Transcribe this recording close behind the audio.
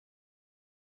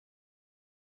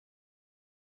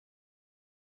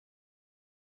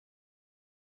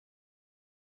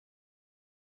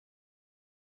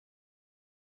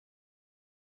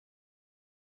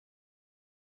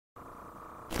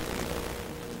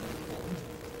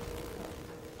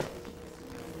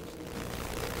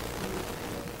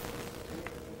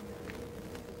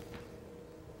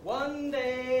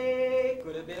Sunday.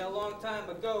 Could have been a long time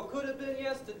ago, could have been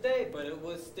yesterday, but it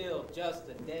was still just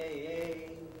a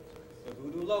day. The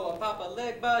voodoo loa Papa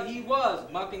Legba, he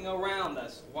was mucking around the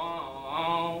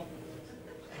swamp.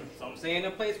 Some say in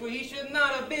a place where he should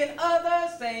not have been,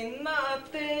 others say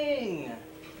nothing.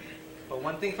 But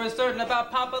one thing for certain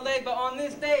about Papa Legba on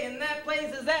this day in that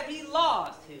place is that he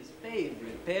lost his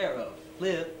favorite pair of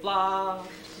flip-flops.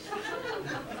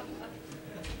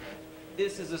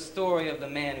 This is a story of the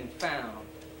man who found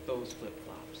those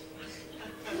flip-flops.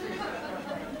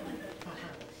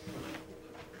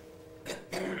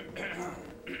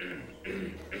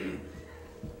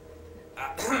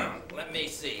 Let me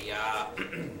see.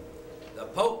 The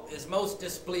Pope is most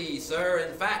displeased, sir.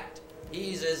 In fact,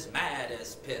 he's as mad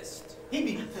as pissed. He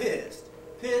be pissed.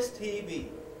 Pissed he be.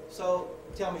 So,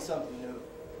 tell me something new.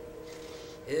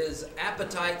 His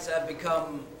appetites have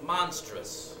become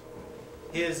monstrous.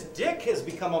 His dick has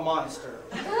become a monster.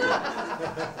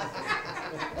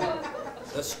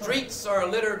 The streets are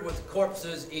littered with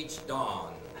corpses each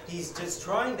dawn. He's just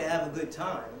trying to have a good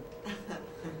time.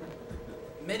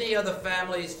 Many of the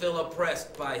families feel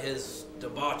oppressed by his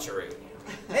debauchery.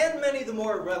 And many the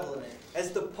more relevant,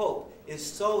 as the Pope is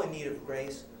so in need of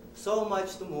grace, so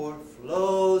much the more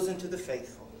flows into the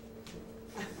faithful.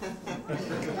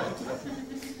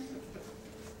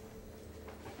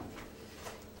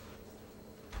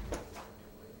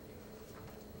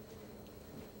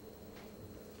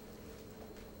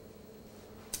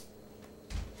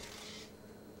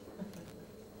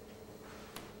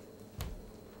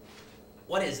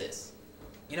 What is this?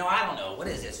 You know, I don't know. What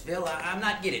is this, Phil? I'm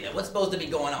not getting it. What's supposed to be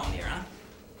going on here, huh?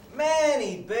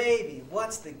 Manny, baby,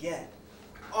 what's the get?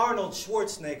 Arnold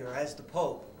Schwarzenegger as the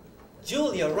Pope.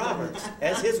 Julia Roberts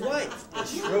as his wife, the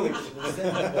shrewish.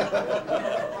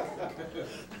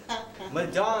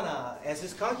 Madonna as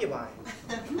his concubine.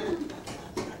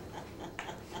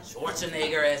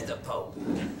 Schwarzenegger as the Pope.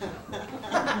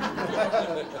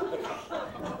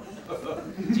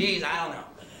 Geez, I don't know.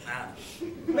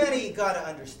 Manny, you gotta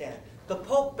understand, the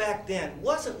Pope back then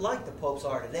wasn't like the Popes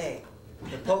are today.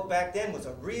 The Pope back then was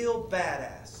a real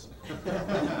badass.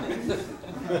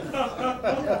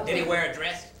 Did he wear a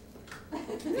dress?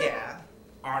 Yeah.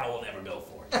 Arnold will never go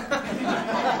for it.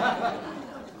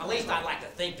 At least I'd like to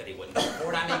think that he wouldn't go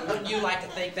for it. I mean, wouldn't you like to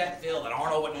think that, Phil, that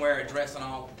Arnold wouldn't wear a dress and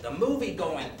all? The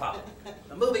movie-going public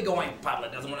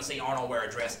doesn't want to see Arnold wear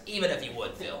a dress, even if he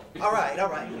would, Phil. All right.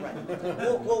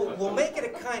 We'll make it a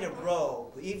kind of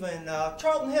robe. Even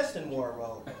Charlton Heston wore a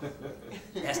robe.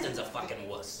 Heston's a fucking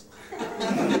wuss.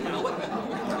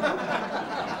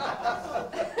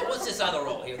 What's this other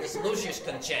role here, this Lucius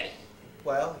Conchetti?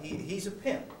 Well, he's a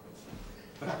pimp.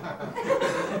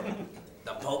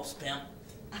 The Pope's pimp?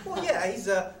 Well, yeah, he's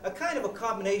a kind of a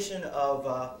combination of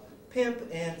pimp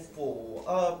and fool.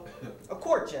 A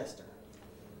court jester.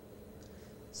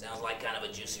 Sounds like kind of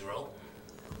a juicy role.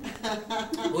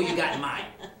 Who you got in mind?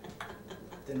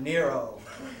 De Niro.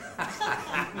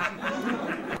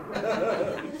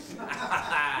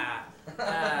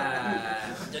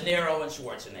 De Niro and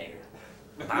Schwarzenegger.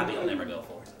 Bobby will never go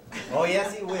for it. Oh,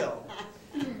 yes, he will.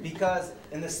 Because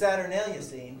in the Saturnalia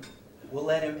scene, we'll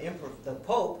let him the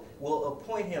Pope will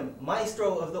appoint him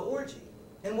maestro of the orgy,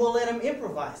 and we'll let him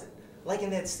improvise it, like in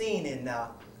that scene in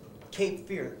Cape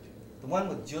Fear, the one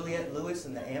with Juliette Lewis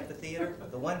in the amphitheater,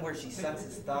 the one where she sucks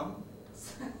his thumb.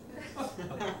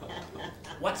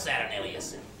 What's Saturnalia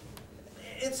scene?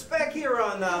 It's back here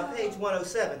on page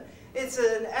 107. It's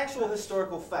an actual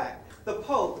historical fact. The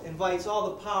Pope invites all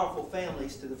the powerful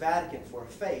families to the Vatican for a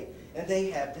fete, and they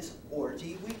have this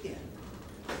orgy weekend.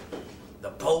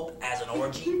 The Pope as an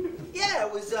orgy? Yeah,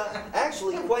 it was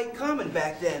actually quite common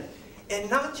back then. And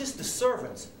not just the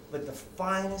servants, but the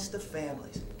finest of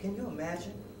families. Can you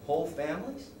imagine? Whole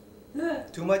families?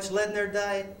 Too much lead in their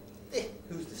diet?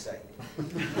 Who's to say?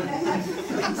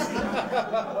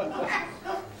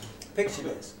 Picture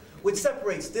this. What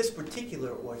separates this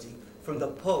particular orgy from the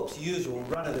Pope's usual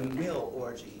run-of-the-mill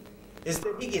orgy is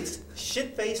that he gets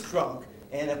shit-faced drunk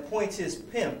and appoints his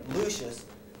pimp, Lucius,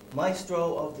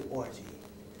 maestro of the orgy.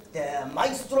 The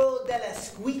maestro della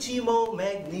squicimo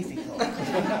magnifico.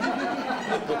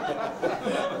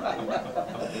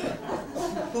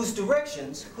 Whose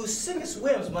directions, whose sickest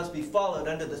whims must be followed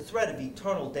under the threat of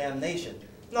eternal damnation,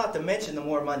 not to mention the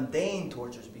more mundane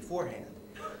tortures beforehand.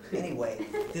 Anyway,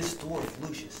 this dwarf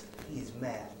Lucius, he's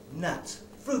mad, nuts,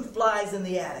 fruit flies in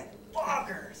the attic,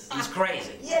 bonkers. He's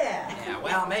crazy. Yeah. Yeah,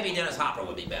 well, maybe Dennis Hopper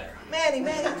would be better. Manny,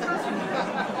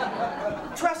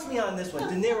 trust me on this one.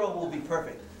 De Niro will be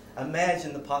perfect.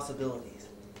 Imagine the possibilities.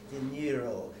 De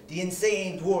Niro, the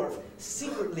insane dwarf,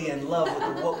 secretly in love with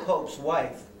the Pope's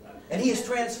wife. And he is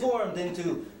transformed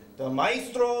into the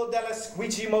Maestro della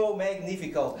Squicimo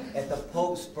Magnifico at the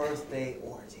Pope's birthday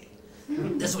orgy.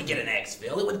 This would get an X,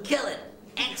 Phil. It would kill it.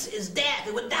 X is death.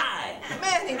 It would die.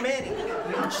 Manny,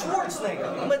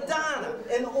 Schwarzenegger, Madonna,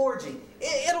 an orgy.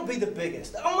 It'll be the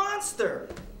biggest. A monster.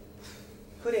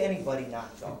 Could anybody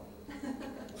not, though?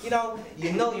 You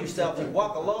know yourself. You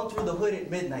walk alone through the hood at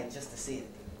midnight just to see it.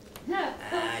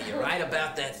 You're right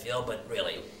about that, Phil, but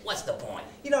really, what's the point?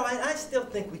 I still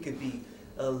think we could be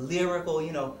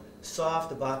lyrical,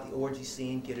 soft about the orgy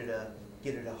scene, get it a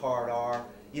hard R.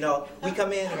 We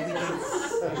come in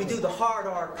and we do the hard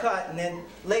R cut, and then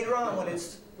later on, when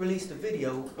it's released a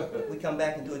video, we come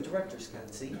back and do a director's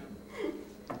cut, see?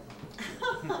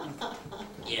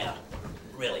 Yeah,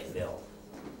 really, Phil.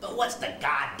 But what's the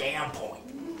goddamn point?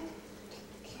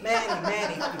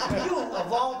 Manny, you,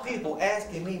 of all people,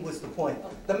 asking me what's the point.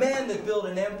 The man that built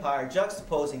an empire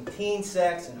juxtaposing teen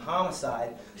sex and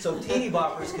homicide so teeny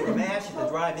boppers could mash at the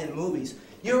drive-in movies.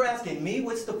 You're asking me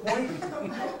what's the point?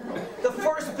 The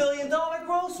first $1 billion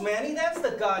gross, Manny, that's the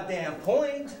goddamn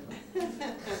point.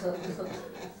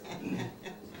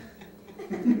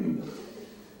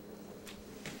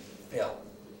 Phil,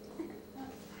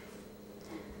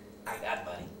 I got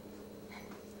money.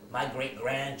 My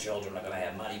great-grandchildren are going to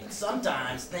have money, but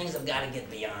sometimes things have got to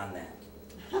get beyond that.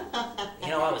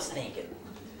 I was thinking,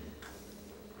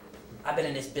 I've been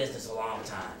in this business a long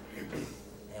time,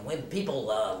 and when people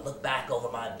look back over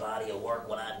my body of work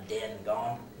when I'm dead and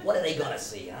gone, what are they going to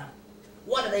see, huh?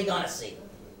 What are they going to see?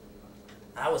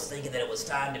 I was thinking that it was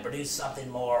time to produce something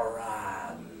more,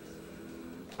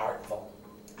 artful.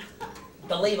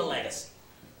 To leave a legacy.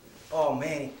 Oh,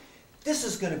 Manny, this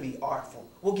is going to be artful.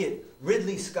 We'll get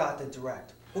Ridley Scott to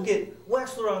direct. We'll get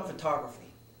Wexler on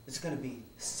photography. It's going to be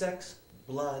sex,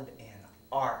 blood, and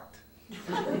art.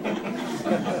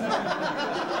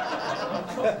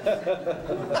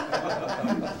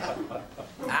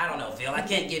 I don't know, Phil. I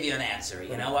can't give you an answer,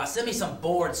 Send me some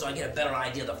boards so I get a better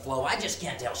idea of the flow. I just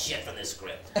can't tell shit from this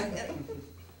script.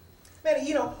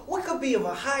 Manny, what could be of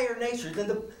a higher nature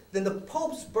than the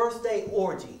Pope's birthday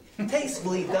orgy?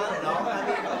 Tastefully done and all.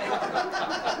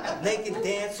 Naked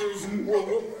dancers.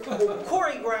 We'll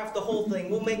choreograph the whole thing.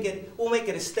 We'll make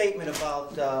it a statement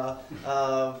about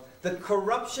the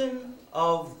corruption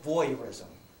of voyeurism.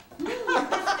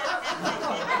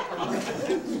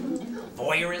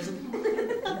 Voyeurism?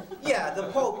 Yeah, the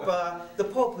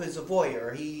Pope is a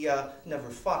voyeur. He never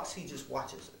fucks. He just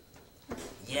watches it.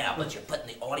 Yeah, but you're putting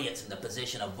the audience in the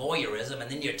position of voyeurism,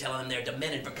 and then you're telling them they're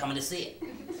demented for coming to see it.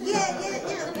 Yeah.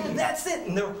 That's it.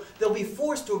 And they'll be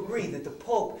forced to agree that the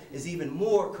Pope is even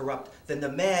more corrupt than the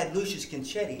mad Lucius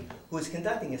Concetti, who is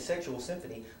conducting a sexual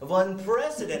symphony of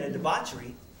unprecedented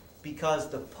debauchery, because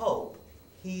the Pope,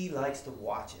 he likes to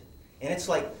watch it. And it's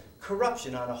like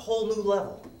corruption on a whole new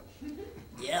level.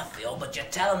 Yeah, Phil, but you're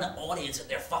telling the audience that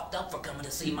they're fucked up for coming to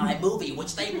see my movie,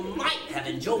 which they might have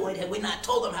enjoyed had we not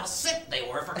told them how sick they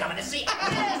were for coming to see it.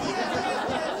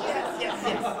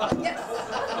 Yes.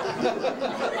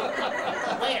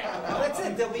 Where? That's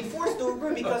it. They'll be forced to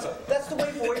agree because that's the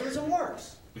way voyeurism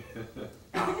works.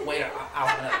 Waiter, I'll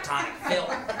have another tonic. Phil?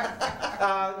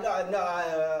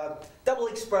 Double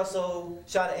espresso,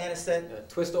 shot of anisette.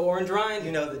 Twist of orange rind.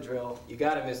 You know the drill. You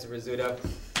got it, Mr. Rizzuto.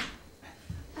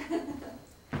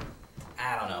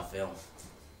 I don't know, Phil.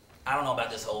 I don't know about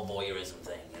this whole voyeurism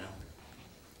thing,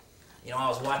 I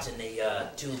was watching the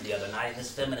Tube the other night, and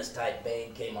this feminist type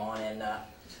babe came on, and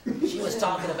she was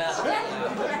talking about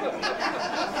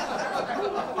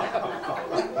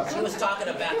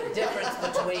the difference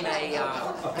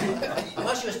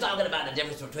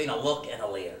between a look and a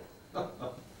leer.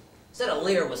 Said a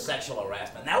leer was sexual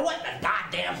harassment. Now what in the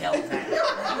goddamn hell is that?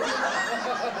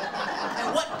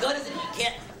 And what good is it if you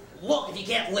can't look if you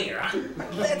can't leer, huh?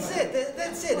 That's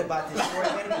it about this story,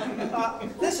 Manny.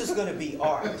 This is going to be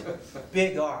art.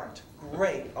 Big art.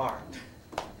 Great art.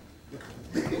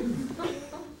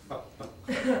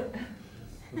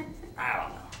 I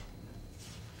don't know.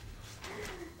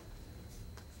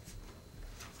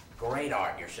 Great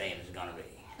art, you're saying, is going to be.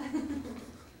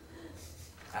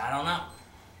 I don't know.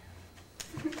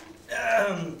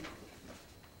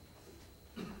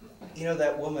 You know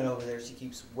that woman over there, she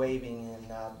keeps waving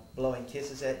and blowing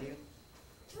kisses at you?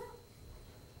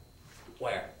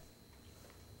 Where?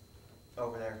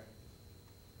 Over there.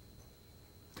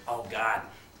 Oh, God.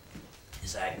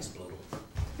 This Agnes Blue.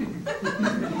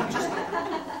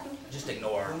 Just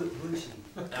ignore her. Who is she?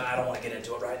 I don't want to get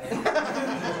into it right now.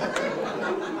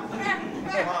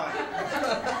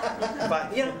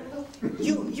 Fine.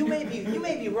 You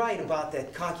may be right about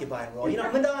that concubine role.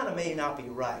 Madonna may not be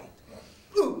right.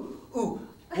 Ooh,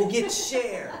 we'll get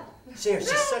Cher. She's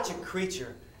such a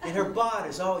creature, and her bod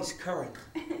is always current.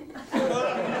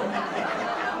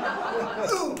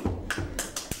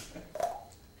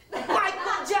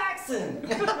 Michael Jackson!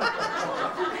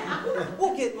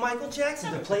 We'll get Michael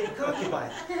Jackson to play the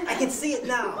concubine. I can see it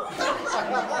now.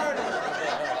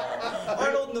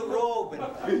 Arnold in the robe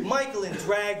and Michael in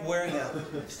drag wearing a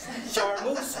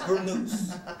charmeuse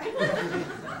burnous.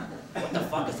 What the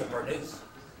fuck is a burnous?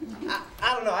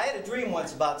 I don't know. I had a dream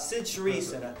once about Sid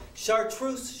Charisse and a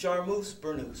chartreuse charmeuse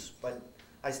burnous, but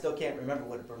I still can't remember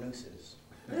what a burnous is.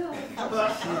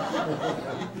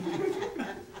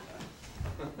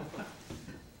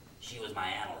 She was my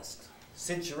analyst.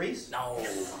 Sid Charisse? No.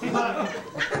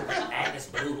 Agnes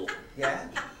Boodle. Yeah?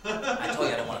 I told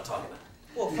you I don't want to talk about it.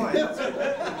 Well, fine. Let's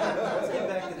get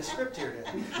back to the script here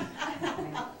then.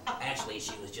 Actually,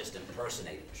 she was just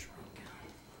impersonating a shrink.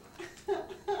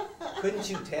 Couldn't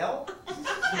you tell?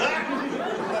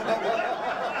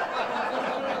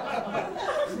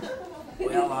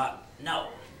 Well, no.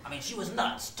 I mean, she was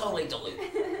nuts, totally deluded.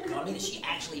 You know what I mean? She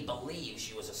actually believed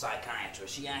she was a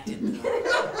psychiatrist. She acted,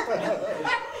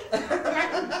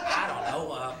 I don't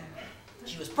know,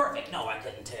 she was perfect. No, I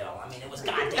couldn't tell. I mean, it was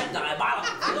goddamn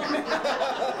diabolical.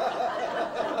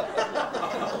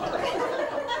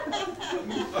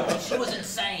 She was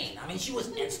insane. I mean, she was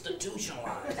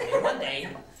institutionalized. I mean, one day,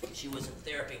 she was in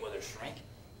therapy with her shrink.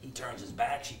 He turns his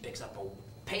back, she picks up a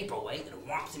paperweight and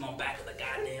whomps him on the back of the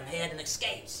goddamn head and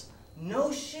escapes.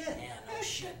 No shit. Yeah, no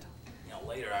shit. You know,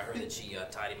 later I heard that she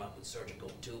tied him up with surgical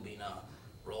tubing,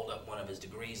 rolled up one of his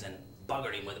degrees and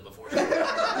buggered him with it before she...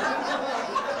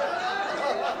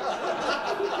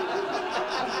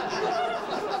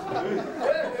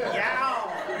 Yow!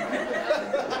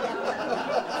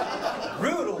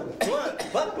 Brutal,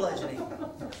 blunt, butt bludgeoning.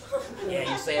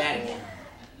 Yeah, you say that again.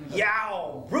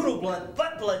 Yow! Brutal, blunt,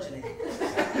 butt bludgeoning.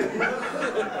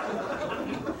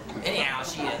 Anyhow,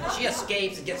 she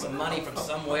escapes and gets some money from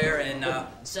somewhere and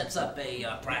sets up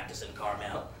a practice in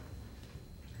Carmel.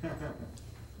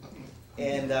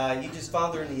 And you just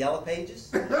found her in the Yellow Pages?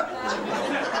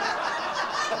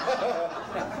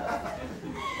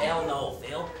 Hell no,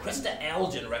 Phil. Krista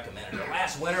Elgin recommended her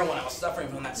last winter when I was suffering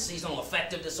from that seasonal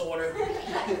affective disorder.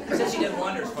 Said she did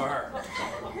wonders for her.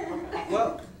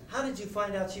 Well, how did you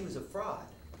find out she was a fraud?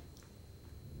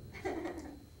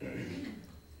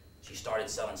 She started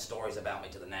selling stories about me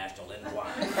to the National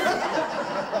Enquirer.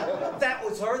 That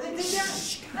was her that did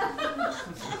that?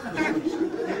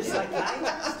 You're a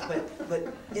psychiatrist,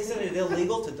 but isn't it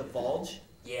illegal to divulge?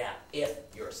 Yeah, if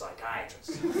you're a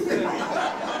psychiatrist.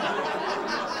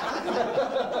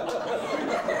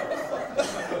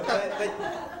 But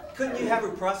couldn't you have her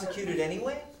prosecuted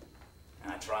anyway?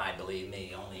 I tried, believe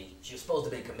me, only she was supposed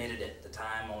to be committed at the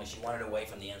time, only she wanted away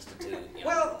from the Institute. You know.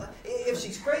 Well, if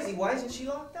she's crazy, why isn't she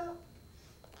locked up?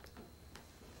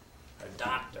 Her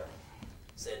doctor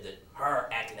said that her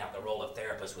acting out the role of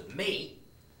therapist with me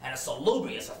had a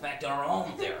salubrious effect on her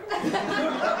own therapy.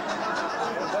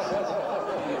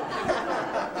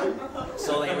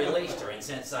 So they released her, and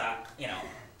since, you know,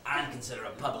 I'm considered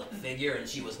a public figure and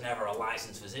she was never a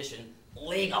licensed physician,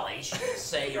 legally she can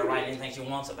say or write anything she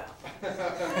wants about me.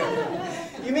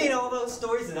 You mean all those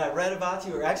stories that I read about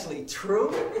you are actually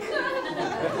true?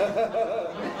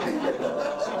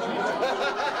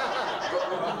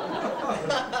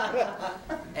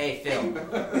 Hey, Phil,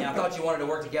 I thought you wanted to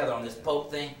work together on this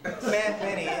Pope thing.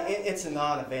 Manny, it's a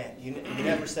non-event. You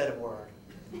never said a word.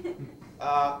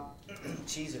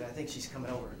 Cheese it, I think she's coming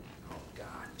over. Oh,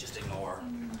 God, just ignore her.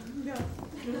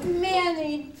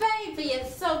 Manny, baby,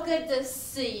 it's so good to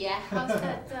see you. How's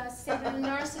that state of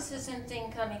narcissism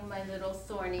thing coming, my little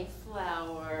thorny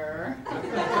flower?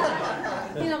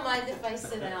 You don't mind if I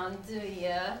sit down, do you?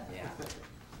 Yeah.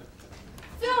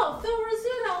 Phil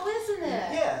Rizzuto, isn't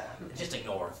it? Yeah. Just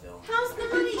ignore her, Phil. How's the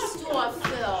money store,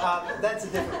 Phil? That's a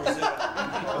different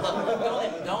Rizzuto.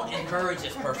 Look, don't encourage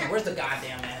this person. Where's the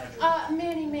goddamn manager?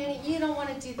 Manny, you don't want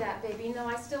to do that, baby. No,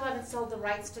 I still haven't sold the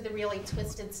rights to the really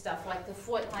twisted stuff, like the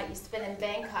fortnight you spent in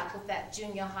Bangkok with that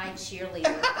junior high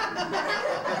cheerleader.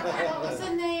 What was the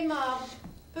name?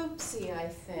 Boopsie, I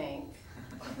think.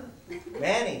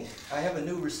 Manny, I have a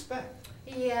new respect.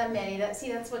 Yeah, Manny, that's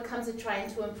what comes of trying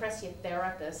to impress your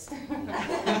therapist. You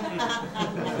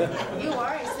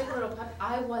are a sick little pup.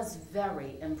 I was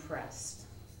very impressed.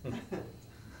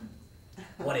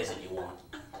 What is it you want?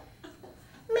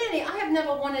 Manny, I have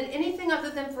never wanted anything other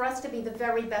than for us to be the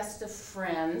very best of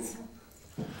friends.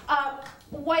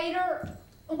 Waiter,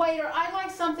 I'd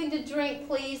like something to drink,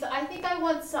 please. I think I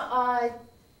want some,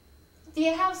 do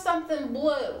you have something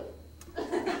blue?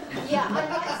 Yeah, I'd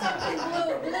like something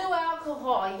blue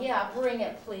alcohol. Yeah, bring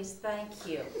it, please. Thank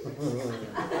you.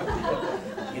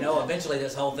 You know, eventually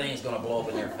this whole thing's gonna blow up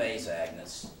in your face,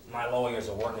 Agnes. My lawyers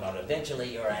are working on it.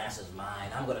 Eventually your ass is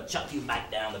mine. I'm gonna chuck you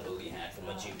back down the booty hat from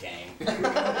which you came.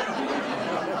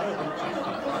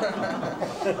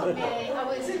 Manny, I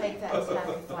wouldn't take that attack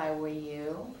if I were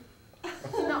you.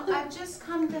 No, I've just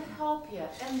come to help you,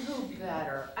 and who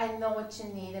better? I know what you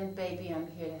need, and baby, I'm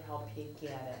here to help you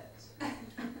get it.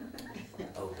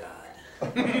 Oh, God.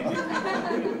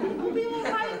 It'll be all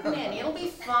right, Manny. It'll be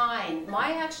fine.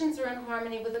 My actions are in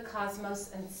harmony with the cosmos,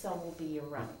 and so will be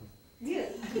your own. Yeah.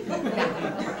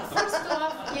 First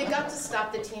off, you got to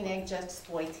stop the teenage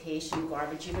exploitation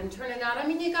garbage you've been turning out. I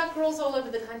mean, you got girls all over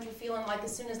the country feeling like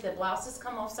as soon as their blouses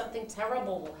come off, something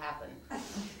terrible will happen.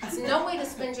 It's no way to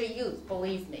spend your youth,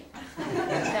 believe me.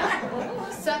 Now,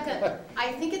 second,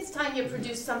 I think it's time you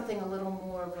produce something a little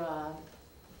more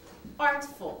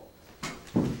artful.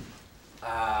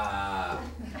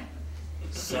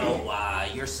 So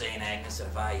you're saying, Agnes, that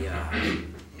if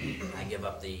I give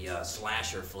up the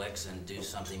slasher flicks and do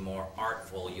something more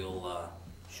artful, you'll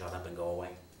shut up and go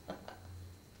away?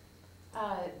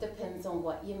 Depends on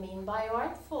what you mean by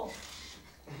artful.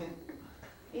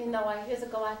 You know, I hear the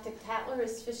Galactic Tattler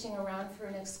is fishing around for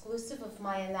an exclusive of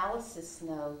my analysis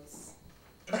notes.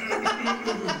 How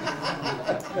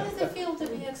does it feel to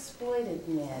be exploited,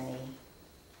 Manny?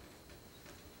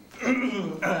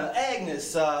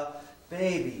 Agnes,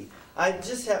 baby, I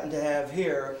just happen to have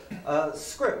here a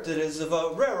script that is of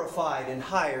a rarefied and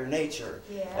higher nature.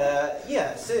 Yeah?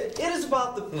 Yes, it is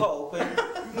about the Pope, and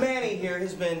Manny here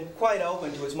has been quite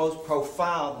open to its most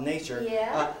profound nature.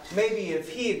 Yeah? Maybe if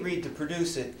he agreed to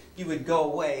produce it, you would go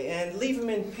away and leave him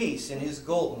in peace in his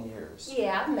golden years.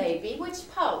 Yeah, maybe. Which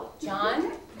Pope?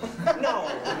 John? No.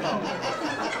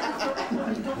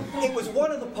 It was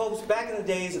one of the popes back in the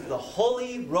days of the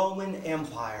Holy Roman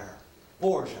Empire,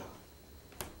 Borgia.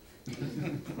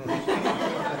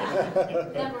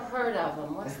 Never heard of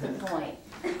him. What's the point?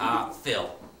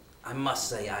 Phil, I must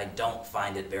say I don't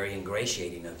find it very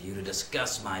ingratiating of you to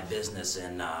discuss my business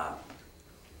in,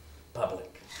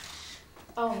 public.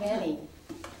 Oh, Manny.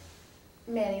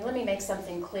 Manny, let me make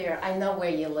something clear. I know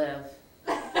where you live.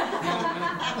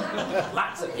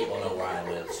 Lots of people know where I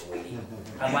live, sweetie.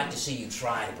 I'd like to see you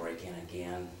try to break in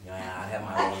again. Yeah, I have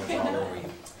my lawyers all over you.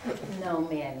 No,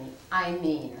 Manny. I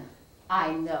mean,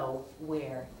 I know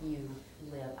where you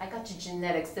live. I got your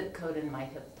genetic zip code in my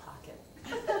hip pocket.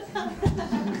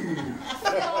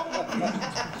 Phil,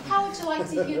 how would you like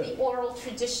to hear the oral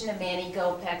tradition of Manny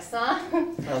Gopecks, huh?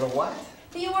 The what?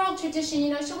 The oral tradition,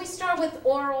 you know, shall we start with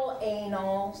oral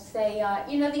anal? Say,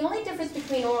 you know, the only difference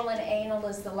between oral and anal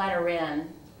is the letter N.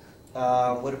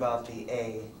 What about the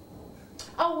A?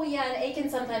 Oh, well, yeah, an A can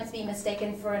sometimes be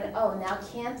mistaken for an O. Now,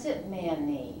 can't it,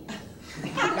 Manny?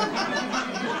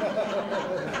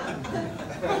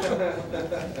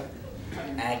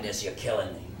 Agnes, you're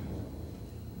killing me.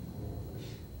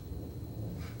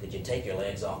 Did you take your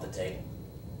legs off the table?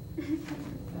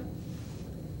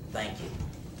 Thank you.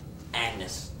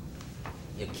 Agnes,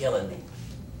 you're killing me.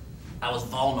 I was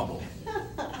vulnerable.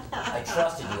 I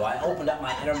trusted you. I opened up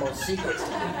my innermost secrets to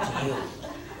you.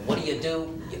 And what do?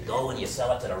 You go and you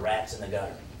sell it to the rats in the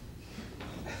gutter.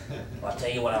 Well, I'll tell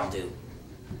you what I'll do.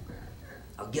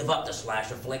 I'll give up the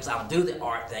slasher flicks. I'll do the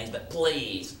art things, but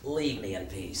please, leave me in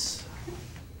peace.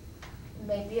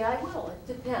 Maybe I will. It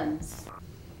depends.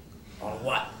 On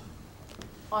what?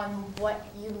 On what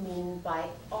you mean by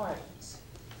art.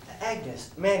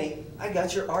 Agnes, Manny, I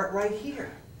got your art right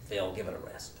here. Phil, give it a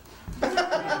rest.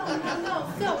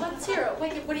 No, Phil, let's hear it.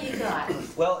 What do you got?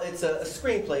 Well, it's a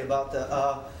screenplay about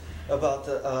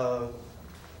the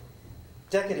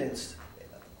decadence.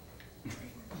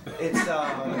 It's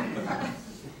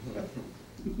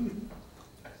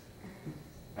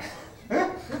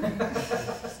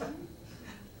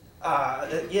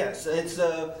yes,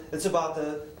 it's about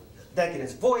the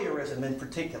decadence, voyeurism in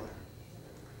particular.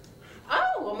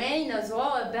 Oh, well, Manny knows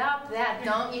all about that,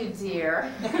 don't you,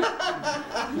 dear?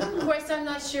 Of course, I'm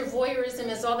not sure voyeurism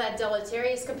is all that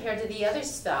deleterious compared to the other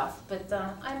stuff, but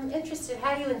I'm interested.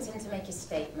 How do you intend to make your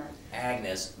statement?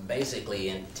 Agnes basically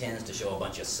intends to show a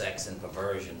bunch of sex and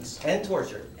perversions. And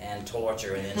torture. And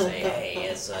torture, and then say, hey,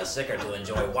 it's sicker to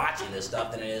enjoy watching this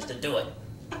stuff than it is to do it.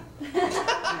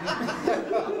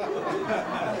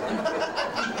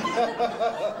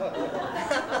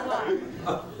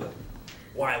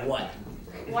 Why what?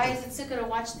 Why is it sicker to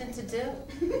watch than to do?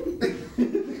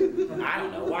 I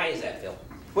don't know. Why is that, Phil?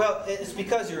 Well, it's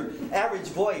because your average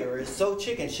voyeur is so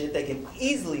chicken shit they can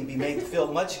easily be made to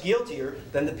feel much guiltier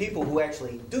than the people who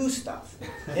actually do stuff.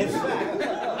 In fact,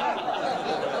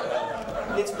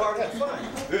 it's part of the fun.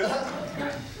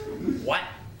 What?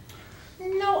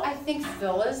 No, I think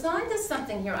Phil is onto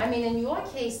something here. I mean, in your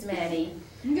case, Manny,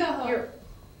 your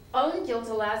own guilt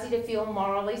allows you to feel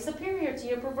morally superior to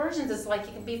your perversions. It's like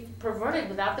you can be perverted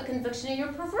without the conviction of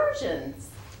your perversions.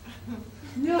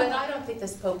 No. But I don't think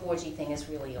this Pope orgy thing is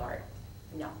really art.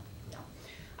 No, no.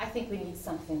 I think we need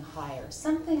something higher,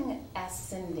 something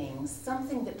ascending,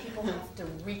 something that people have to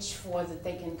reach for, that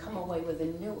they can come away with a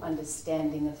new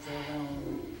understanding of their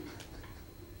own.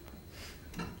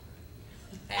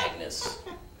 Agnes,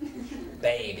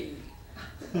 baby,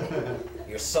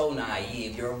 you're so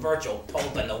naive. You're a virtual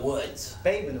Pope in the woods.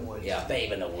 Babe in the woods. Yeah,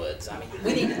 babe in the woods. I mean,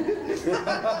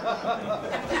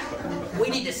 we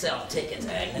need to sell tickets,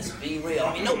 Agnes. Be real.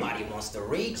 I mean, nobody wants to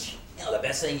reach. You know, the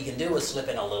best thing you can do is slip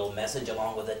in a little message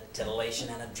along with a titillation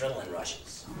and adrenaline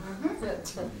rushes.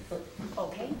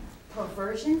 Okay.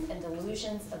 Perversions and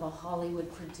delusions of a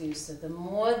Hollywood producer. The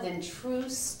more than true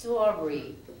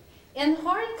story. In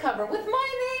hardcover with my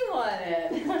name on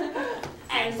it.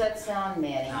 How does that sound,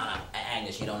 Manny? No,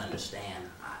 Agnes, you don't understand.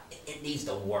 It needs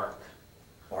to work.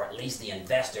 Or at least the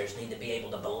investors need to be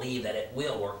able to believe that it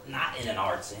will work, not in an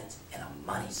art sense, in a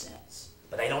money sense.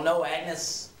 But they don't know,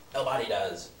 Agnes. Nobody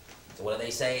does. So what do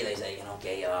they say? They say,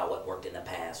 okay, what worked in the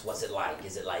past? What's it like?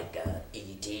 Is it like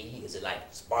E.T.? Is it like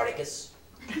Spartacus?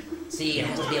 See, it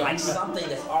has to be like something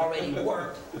that's already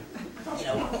worked. You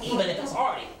know, even if it's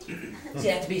arty. See,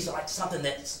 it has to be like something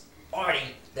that's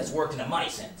arty, that's worked in a money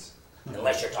sense.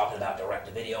 Unless you're talking about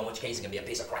direct-to-video, in which case it can be a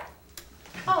piece of crap.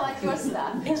 Oh, like your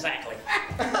stuff. Exactly.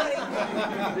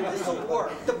 This'll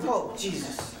work. The Pope,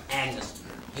 Jesus. Agnes,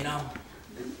 you know,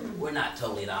 we're not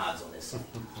totally at odds on this.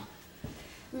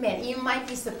 Man, you might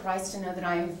be surprised to know that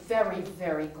I am very,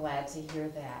 very glad to hear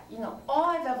that. You know, all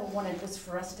I've ever wanted was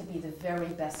for us to be the very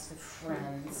best of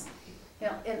friends. You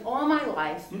know, in all my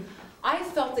life, I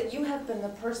felt that you have been the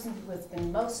person who has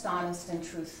been most honest and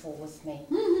truthful with me.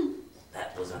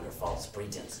 That was under false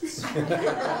pretenses. Man,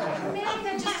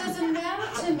 that just doesn't matter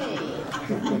to me.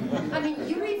 I mean,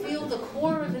 you revealed the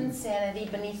core of insanity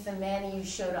beneath the Manny you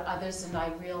show to others, and I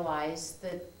realized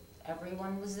that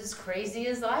everyone was as crazy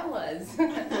as I was.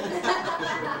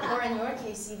 Or in your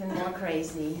case, even more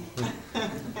crazy.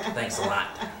 Thanks a lot.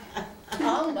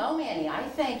 Oh, no, Manny, I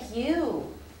thank you.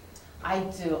 I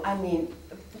do. I mean,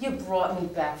 you brought me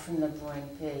back from the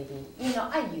brink, baby. You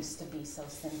know, I used to be so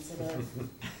sensitive.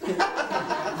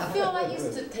 I feel I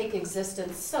used to take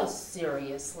existence so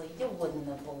seriously. You wouldn't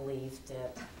have believed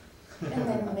it. And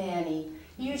then, Manny,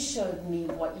 you showed me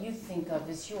what you think of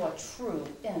as your true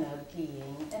inner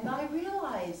being. And I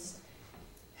realized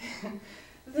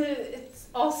that it's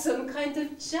all some kind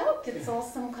of joke. It's all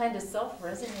some kind of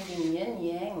self-resonating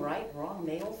yin-yang, right, wrong,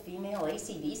 male, female,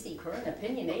 AC/DC, current,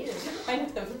 opinionated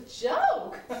kind of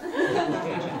joke.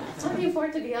 I mean, for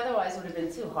it to be otherwise would have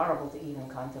been too horrible to even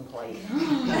contemplate.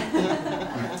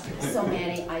 So,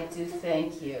 Manny, I do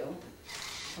thank you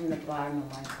from the bottom of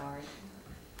my heart.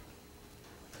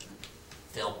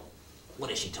 Phil, what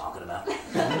is she talking about?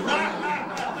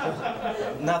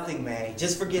 Nothing, Manny.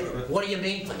 Just forget it. What do you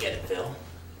mean, forget it, Phil?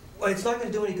 Well, it's not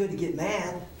going to do any good to get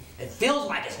mad. It feels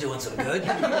like it's doing some good.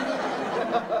 Manny,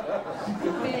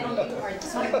 you are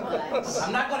too much.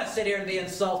 I'm not going to sit here and be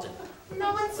insulted.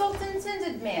 No insult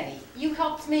intended, Manny. You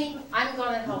helped me, I'm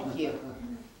going to help you.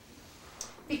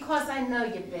 Because I know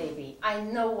you, baby. I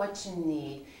know what you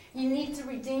need. You need to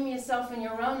redeem yourself in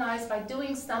your own eyes by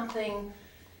doing something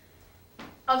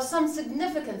of some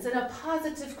significance in a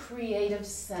positive, creative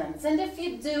sense. And if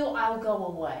you do, I'll go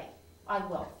away. I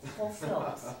will fulfill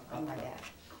it, I might add.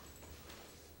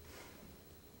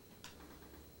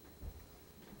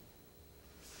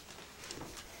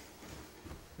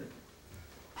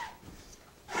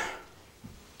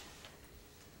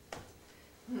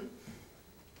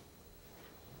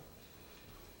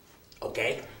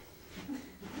 Okay.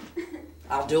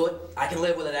 I'll do it. I can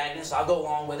live with it, Agnes. I'll go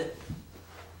along with it.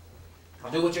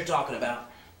 I'll do what you're talking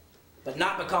about. But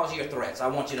not because of your threats. I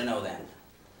want you to know that.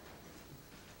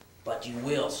 But you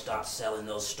will stop selling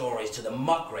those stories to the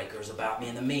muckrakers about me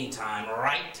in the meantime,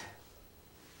 right?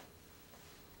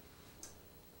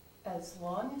 As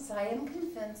long as I am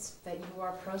convinced that you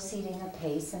are proceeding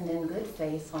apace and in good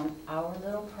faith on our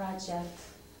little project,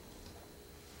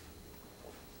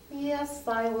 yes,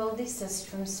 I will desist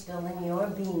from spilling your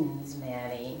beans,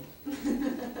 Manny.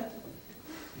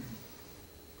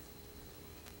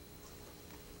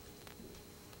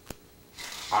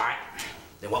 All right.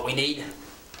 Then what we need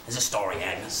is a story,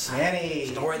 Agnes. Manny! A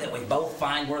story that we both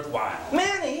find worthwhile.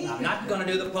 Manny! I'm not going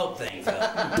to do the Pope thing, Phil.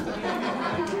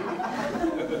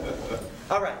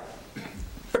 All right.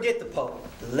 Forget the Pope.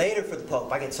 Later for the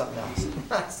Pope, I get something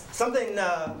else. something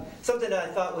that I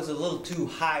thought was a little too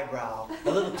highbrow,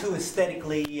 a little too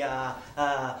aesthetically,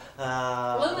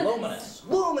 Luminous.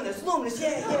 Luminous,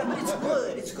 yeah,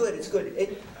 but it's good.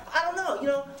 I don't know, you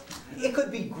know, it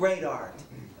could be great art.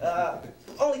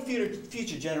 Only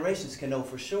future generations can know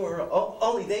for sure.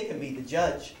 Only they can be the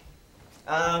judge.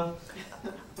 I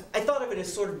thought of it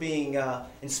as sort of being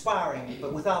inspiring,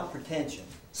 but without pretension.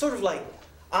 Sort of like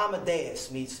Amadeus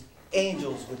meets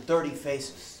angels with dirty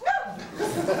faces.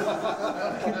 But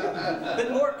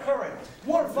more current,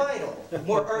 more vital,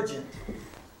 more urgent.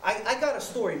 I got a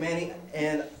story, Manny,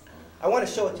 and I want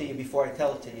to show it to you before I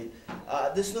tell it to you.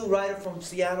 This new writer from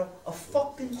Seattle, a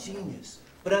fucking genius,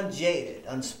 but unjaded,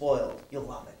 unspoiled. You'll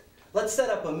love it. Let's set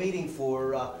up a meeting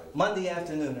for Monday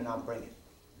afternoon, and I'll bring it.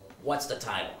 What's the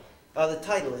title? The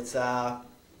title, it's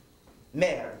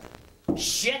Mare.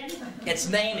 Shit? Its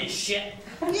name is shit?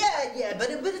 Yeah, but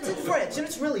it's in French, and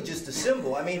it's really just a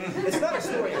symbol. I mean, it's not a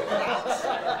story of routes.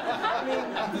 I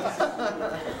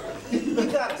mean,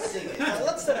 you gotta sing it. Now,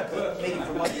 let's set up a meeting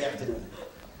for Monday afternoon.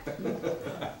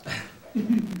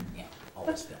 Yeah,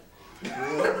 always Phil.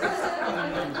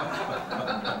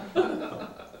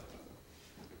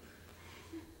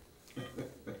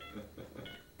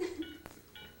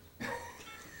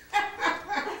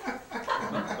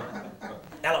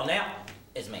 Hello, now.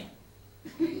 It's me.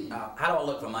 How do I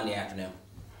look for Monday afternoon?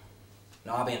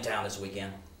 No, I'll be in town this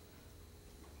weekend.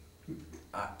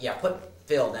 Yeah, put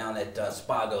Phil down at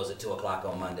Spago's at 2 o'clock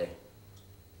on Monday.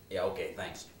 Yeah, okay,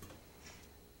 thanks.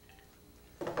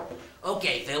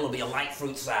 Okay, Phil, it'll be a light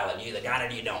fruit salad. You either got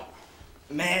it or you don't.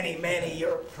 Manny,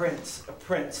 you're a prince,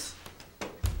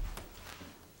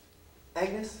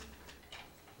 Agnes?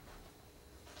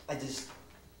 I just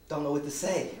don't know what to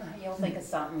say. You'll think of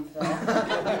something, Phil.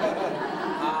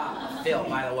 Phil,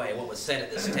 by the way, what was said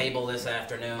at this table this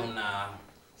afternoon,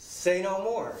 Say no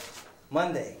more.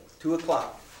 Monday, 2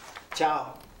 o'clock.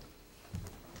 Ciao.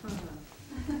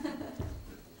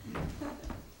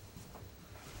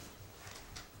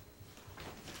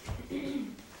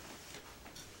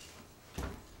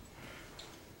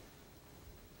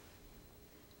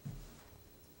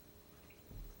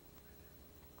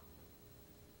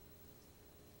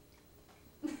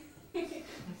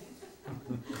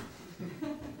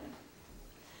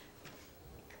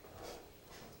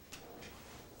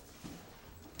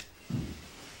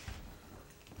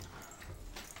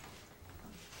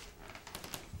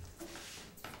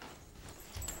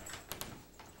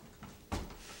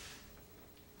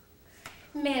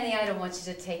 Manny, I don't want you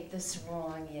to take this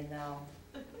wrong, you know.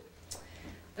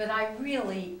 But I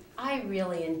really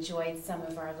enjoyed some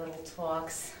of our little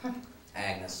talks.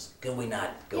 Agnes, could we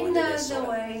not go You into know, this the sort of...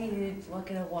 way you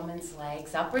look at a woman's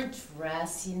legs, up her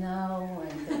dress, you know,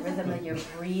 and the rhythm of your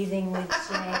breathing would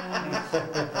change.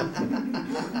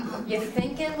 Your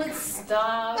thinking would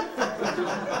stop.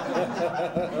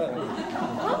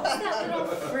 What was that little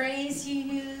phrase you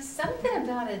used? Something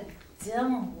about a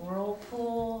dim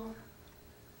whirlpool.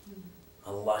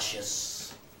 A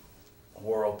luscious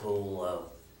whirlpool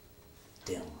of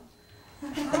dim.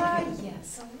 Ah,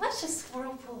 yes, a luscious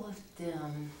whirlpool of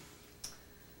dim.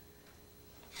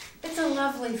 It's a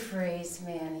lovely phrase,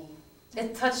 Manny.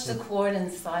 It touched a chord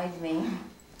inside me.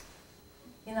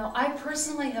 You know, I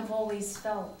personally have always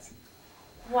felt,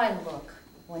 why look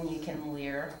when you can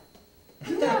leer?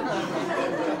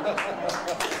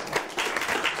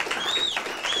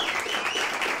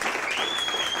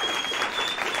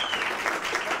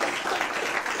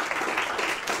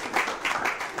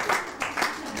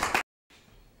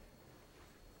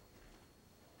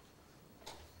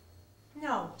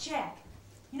 No, Jack,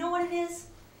 you know what it is?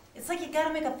 It's like you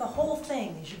gotta make up the whole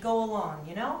thing as you go along,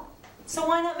 you know? So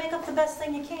why not make up the best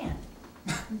thing you can?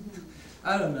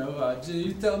 I don't know,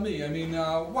 you tell me. I mean,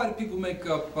 why do people make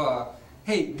up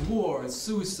hate, war,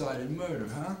 suicide, and murder,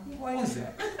 huh? Why is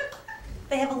that?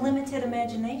 They have a limited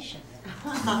imagination.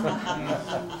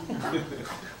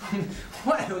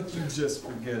 Why don't you just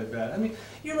forget about it? I mean,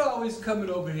 you're always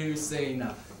coming over here saying,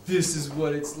 this is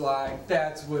what it's like,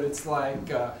 that's what it's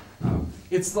like.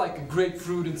 it's like a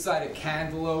grapefruit inside a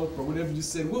cantaloupe, or whatever you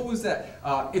said. What was that?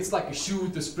 It's like a shoe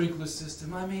with a sprinkler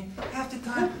system. I mean, half the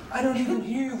time, I don't even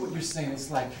hear what you're saying it's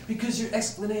like, because your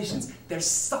explanations, they're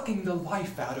sucking the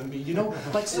life out of me, you know?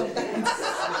 Like some... It's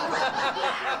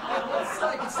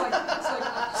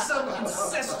like some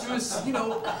incestuous, you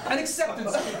know, an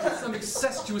acceptance speech at some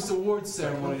incestuous award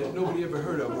ceremony that nobody ever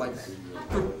heard of, like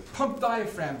for pump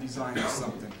diaphragm design or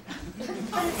something.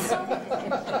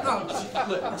 Oh,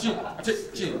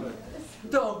 Gene,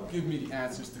 don't give me the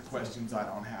answers to questions I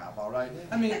don't have, all right?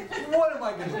 I mean, what am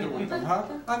I going to do with them, huh?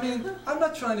 I mean, I'm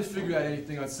not trying to figure out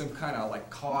anything on some kind of, like,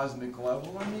 cosmic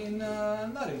level. I mean,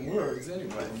 not in words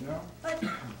anyway, you know? But,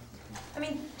 I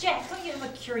mean, Jack, don't you have a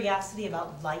curiosity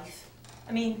about life?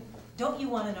 I mean, don't you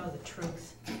want to know the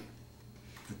truth?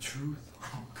 The truth?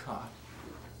 Oh, God.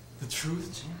 The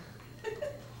truth, Gene?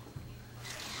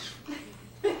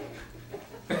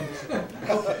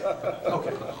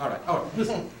 Okay, all right,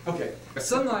 listen, okay.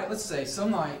 Some night, let's say,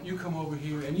 you come over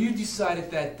here and you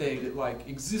decided that day that, like,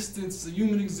 existence,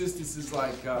 human existence is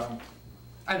like,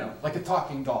 I know, like a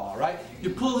talking doll, right? You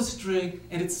pull the string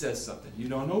and it says something. You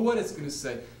don't know what it's going to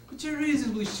say, but you're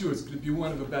reasonably sure it's going to be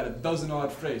one of about a dozen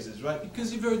odd phrases, right?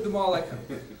 Because you've heard them all like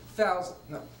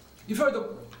you've heard them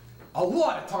a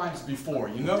lot of times before,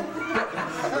 you know?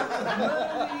 None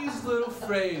of these little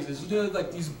phrases, you know,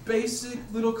 like these basic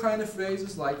little kind of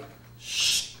phrases like,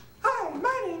 shh, hi,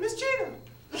 my name is Gina.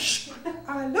 Shh,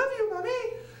 I love you, mommy.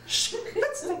 Shh,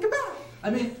 let's think about it. I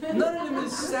mean, none of them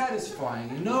is satisfying,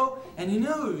 you know? And you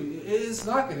know, it's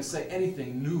not going to say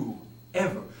anything new,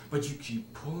 ever. But you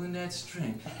keep pulling that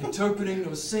string, interpreting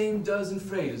those same dozen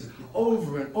phrases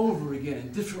over and over again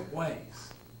in different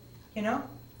ways. You know?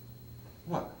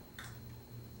 What?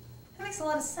 That makes a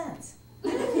lot of sense.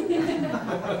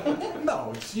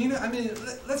 No, Gina, I mean,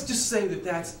 let's just say that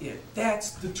that's it.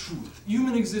 That's the truth.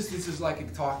 Human existence is like a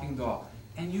talking doll,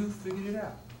 and you figured it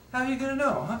out. How are you gonna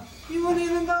know, huh? You wouldn't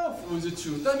even know if it was the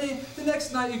truth. I mean, the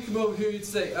next night you come over here, you'd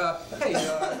say, hey,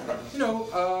 you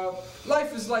know,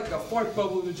 life is like a fart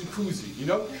bubble in a jacuzzi, you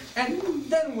know? And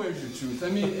then where's your truth? I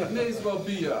mean, it may as well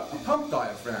be a pump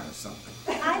diaphragm or something.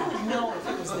 I would know if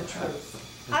it was the truth.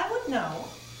 I would know.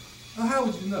 Well, how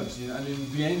would you know, Gina? I mean,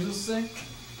 the angels sing?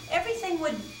 Everything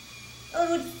would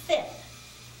fit.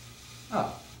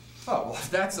 Oh, well, if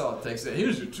that's all it takes, then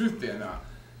here's your truth then.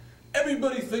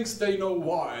 Everybody thinks they know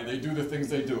why they do the things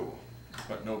they do,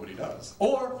 but nobody does.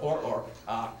 Or,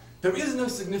 there is no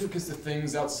significance to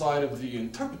things outside of the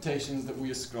interpretations that we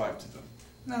ascribe to them.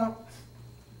 Now,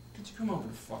 did you come over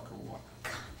to fuck or what?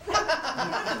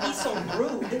 He's so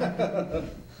rude.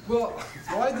 Well,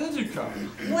 why did you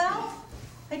come? Well,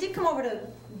 I did come over to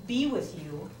be with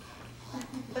you,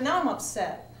 but now I'm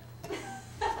upset.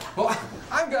 Well,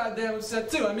 I'm goddamn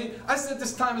upset too. I mean, I set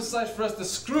this time aside for us to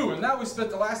screw, and now we spent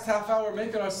the last half hour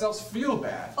making ourselves feel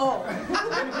bad. Oh.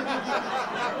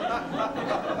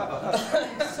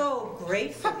 I'm so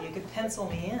grateful you could pencil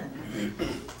me in.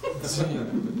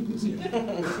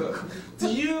 Do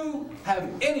you have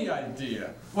any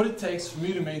idea what it takes for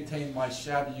me to maintain my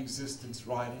shabby existence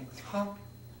writing? Huh?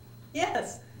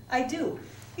 Yes, I do.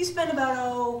 You spend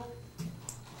about,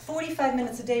 45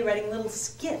 minutes a day writing little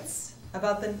skits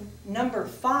about the number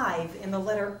 5 in the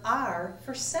letter R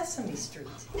for Sesame Street.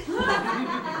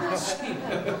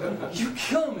 You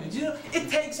kill me. You know, it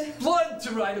takes blood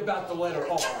to write about the letter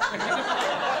R.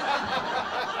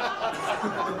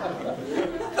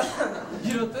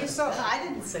 You don't think so? I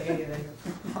didn't say anything.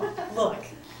 Look,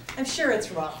 I'm sure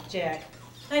it's rough, Jack.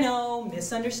 I know,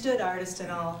 misunderstood artist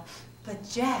and all. But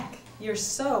Jack, you're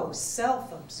so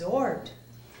self-absorbed.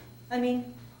 I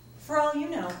mean, for all you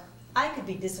know, I could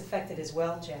be disaffected as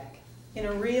well, Jack. In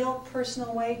a real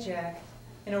personal way, Jack.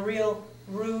 In a real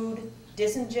rude,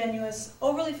 disingenuous,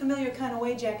 overly familiar kind of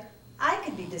way, Jack. I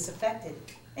could be disaffected,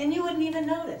 and you wouldn't even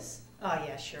notice. Oh,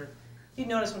 yeah, sure. You'd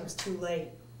notice when it was too late.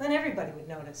 Then everybody would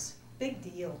notice. Big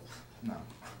deal. No.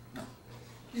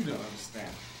 You don't understand.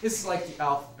 It's like the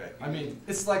alphabet. I mean,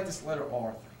 it's like this letter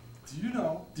R thing.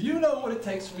 Do you know what it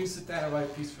takes for me to sit down and write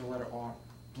a piece for the letter R?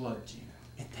 Blood, Gina.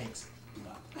 It takes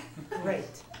blood.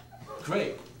 Great.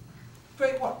 Great.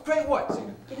 Great what? Great what,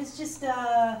 Gina? It is just,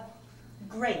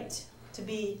 great to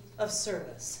be of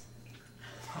service.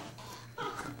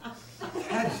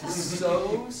 That is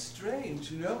so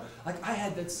strange, you know? Like, I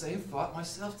had that same thought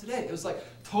myself today. It was like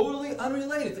totally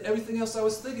unrelated to everything else I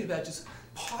was thinking about. Just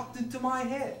popped into my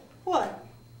head. What?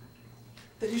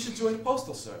 That you should join the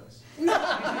Postal Service. No,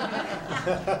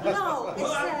 it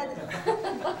said,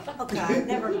 oh God,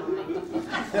 never mind.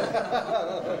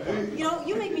 You know,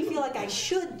 you make me feel like I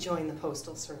should join the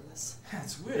Postal Service.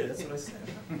 That's weird, that's what I said.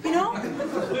 You know,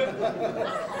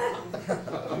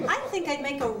 I think I'd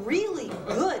make a really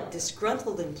good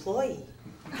disgruntled employee.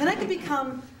 Then I could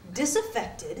become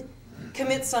disaffected,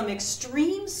 commit some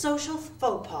extreme social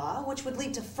faux pas, which would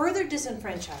lead to further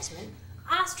disenfranchisement,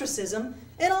 ostracism,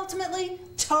 and ultimately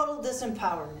total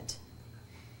disempowerment.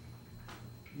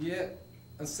 Yeah,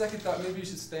 on second thought, maybe you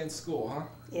should stay in school, huh?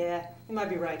 Yeah, you might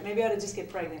be right. Maybe I ought to just get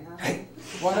pregnant, huh? Hey,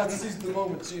 why not seize the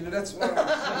moment, Gina? That's why.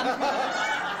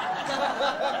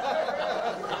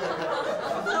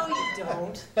 No, you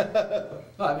don't.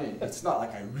 I mean, it's not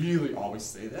like I really always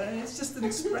say that. It's just an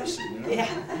expression, you know? Yeah.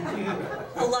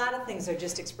 A lot of things are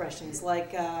just expressions,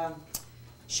 like,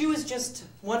 she was just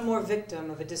one more victim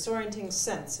of a disorienting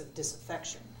sense of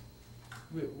disaffection.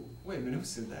 Wait a minute, who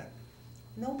said that?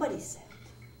 Nobody said it.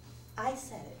 I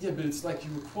said it. Yeah, but it's like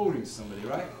you were quoting somebody,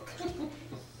 right?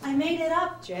 I made it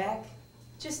up, Jack.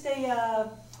 Just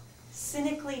a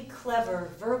cynically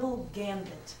clever verbal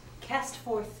gambit cast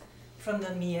forth from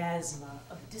the miasma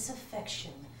of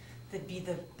disaffection that'd be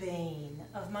the bane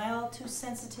of my all too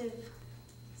sensitive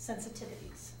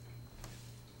sensitivities.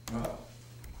 Oh.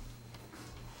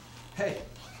 Hey,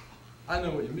 I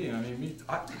know what you mean. I mean,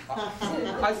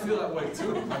 I feel that way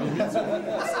too. I mean, me too.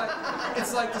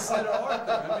 It's like the side of art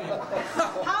thing. I mean,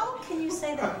 How can you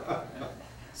say that?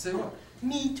 say what?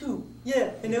 Me too.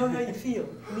 Yeah, I know how you feel.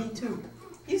 Me too.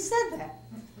 You said that.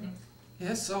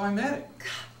 Yeah, so I meant it.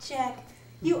 Jack,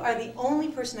 you are the only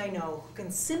person I know who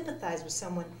can sympathize with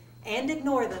someone and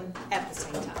ignore them at the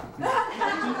same time.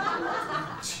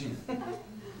 Gee,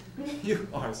 you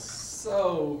are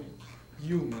so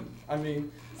human. I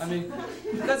mean,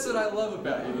 that's what I love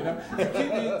about you, you know? You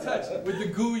keep me in touch with the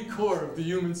gooey core of the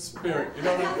human spirit, you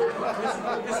know?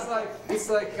 It's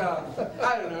like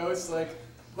I don't know, it's like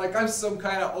I'm some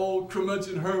kind of old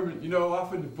curmudgeon hermit, you know,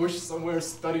 off in the bush somewhere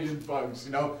studying bugs,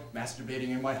 you know, masturbating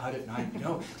in my hut at night, you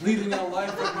know, leading a life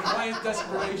of defiant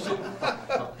desperation.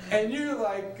 And you're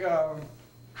like a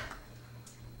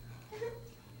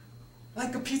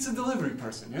pizza delivery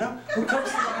person, you know, who comes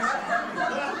to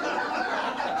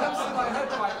my hut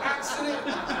by accident,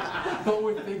 but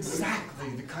with exactly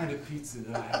the kind of pizza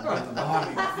that I have been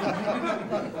longing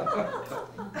for.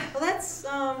 Well, that's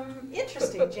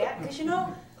interesting, Jack, because you know,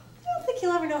 I don't think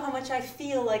you'll ever know how much I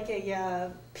feel like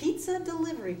a pizza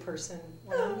delivery person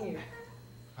when I'm here.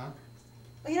 Huh?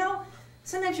 Well, you know,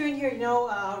 sometimes you're in here, you know,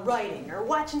 writing or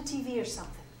watching TV or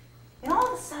something, and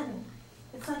all of a sudden,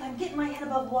 it's like I'm getting my head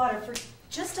above water for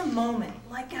just a moment,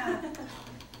 like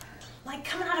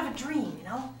coming out of a dream, you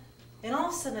know? And all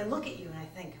of a sudden I look at you and I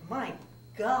think, my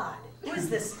God, who is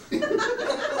this? This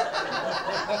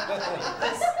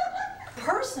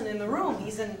person in the room.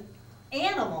 He's an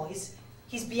animal. He's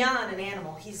beyond an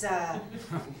animal. He's an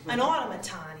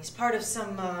automaton. He's part of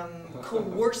some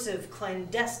coercive,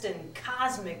 clandestine,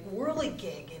 cosmic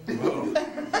whirligig. And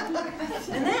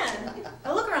then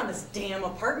I look around this damn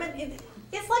apartment.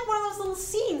 It's like one of those little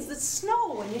scenes that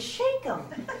snow when you shake them.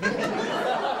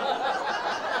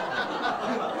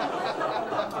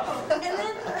 And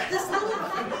then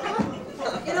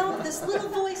this little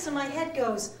voice in my head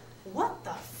goes, what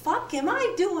the fuck am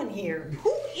I doing here?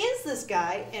 Who is this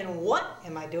guy, and what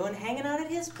am I doing hanging out at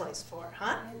his place for,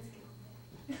 huh?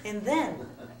 And then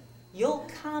you'll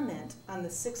comment on the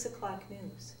 6 o'clock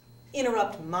news.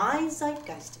 Interrupt my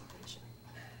zeitgeist invasion.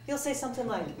 You'll say something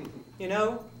like, you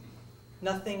know,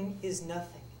 nothing is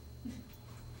nothing.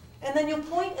 And then you'll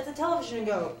point at the television and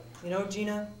go, you know,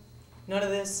 Gina, none of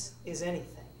this is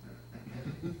anything.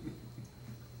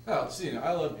 Oh, Gina,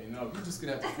 I love you. No, you're just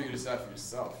gonna have to figure this out for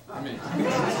yourself. I mean,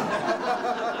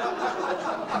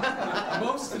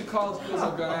 most of the college kids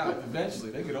have gone out.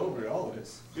 Eventually, they get over all of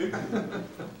this.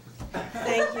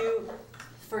 Thank you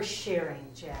for sharing,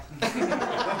 Jack. You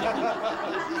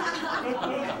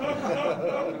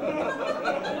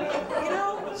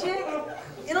know, Jack,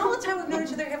 in all the time we've known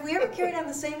each other, have we ever carried on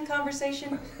the same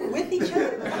conversation with each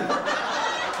other?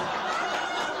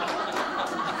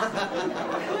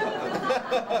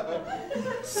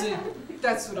 See,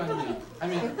 that's what I mean. I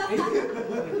mean,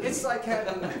 it's like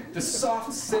having the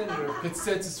soft center of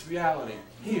consensus reality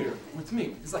here with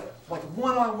me. It's like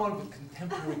one-on-one with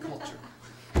contemporary culture.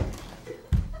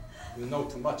 You know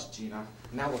too much, Gina.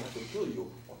 Now we'll have to kill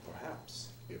you. Or perhaps,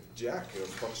 if Jack here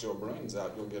fucks your brains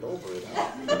out, you'll get over it,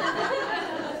 huh?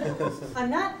 I'm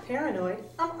not paranoid.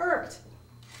 I'm irked.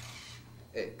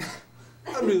 Hey,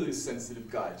 I'm really a sensitive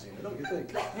guy, Gina, don't you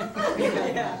think?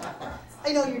 Yeah.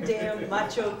 I know your damn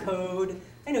macho code.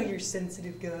 I know you're a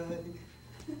sensitive guy.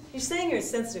 You're saying you're a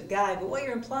sensitive guy, but what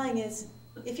you're implying is,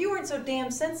 if you weren't so damn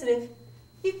sensitive,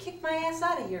 You kicked my ass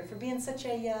out of here for being such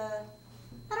a,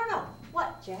 I don't know.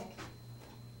 What, Jack?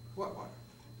 What?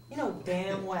 You know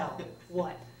damn well.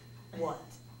 What? What?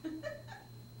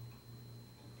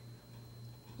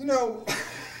 You know,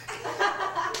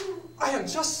 I am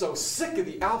just so sick of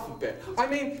the alphabet. I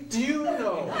mean, do you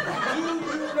know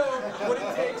what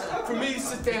it takes for me to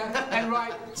sit down and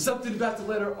write something about the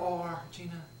letter R,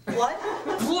 Gina? What?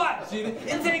 Blood, Gina.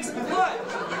 It takes blood.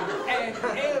 And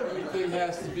everything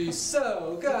has to be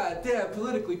so goddamn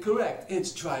politically correct.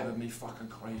 It's driving me fucking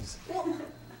crazy. Well,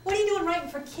 what are you doing writing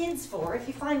for kids for if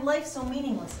you find life so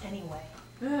meaningless anyway?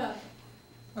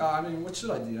 I mean, what should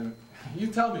I do? You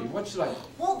tell me, what should I do?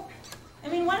 Well, I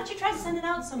mean, why don't you try sending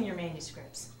out some of your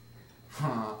manuscripts?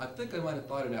 I think I might have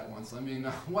thought of that once. I mean,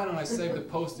 why don't I save the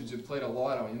postage and play the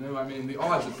lotto, you know? I mean, the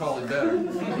odds are probably better.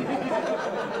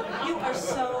 You are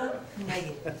so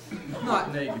negative.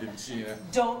 Not negative, Gina.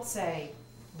 Don't say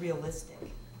realistic.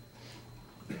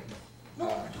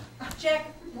 Well,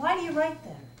 Jack, why do you write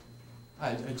then?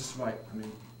 I just write. I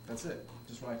mean, that's it.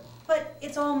 Just write. But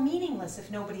it's all meaningless if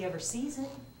nobody ever sees it.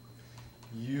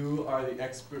 You are the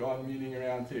expert on meaning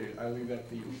around here. I leave that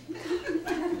to you.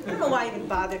 I don't know why I even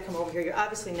bother to come over here. You're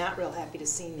obviously not real happy to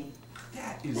see me.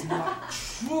 That is not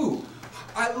true.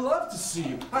 I love to see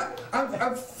you.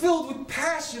 I'm filled with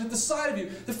passion at the sight of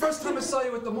you. The first time I saw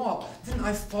you at the mall, didn't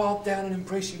I fall down and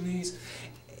embrace your knees?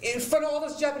 In front of all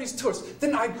those Japanese tourists,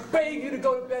 didn't I beg you to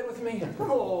go to bed with me?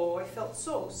 Oh, I felt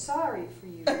so sorry for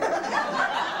you.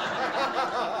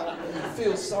 You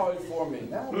feel sorry for me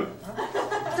now?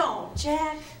 Don't,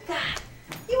 Jack. God,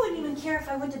 you wouldn't even care if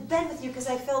I went to bed with you because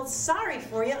I felt sorry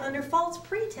for you under false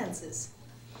pretenses.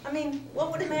 I mean,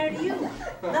 what would it matter to you?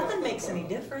 Nothing makes any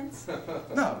difference.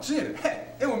 No, Gina, hey,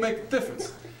 it will make a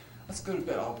difference. Let's go to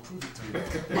bed. I'll prove it to you.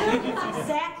 That's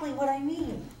exactly what I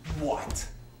mean. What?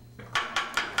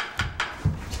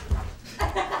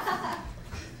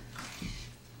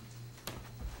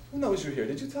 Who knows you're here?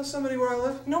 Did you tell somebody where I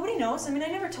live? Nobody knows. I mean, I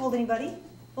never told anybody.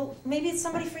 Well, maybe it's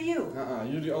somebody for you.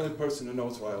 You're the only person who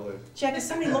knows where I live. Jack, is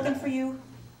somebody looking for you?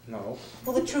 No.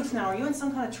 Well, the truth now, are you in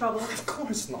some kind of trouble? Of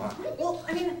course not. Well,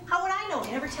 I mean, how would I know?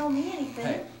 You never tell me anything.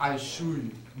 Hey, I assure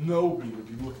you, nobody would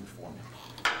be looking for me.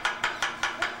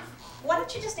 Why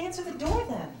don't you just answer the door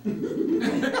then?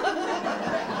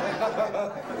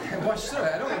 Why should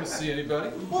I? I don't want to see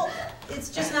anybody. Well, it's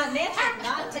just not natural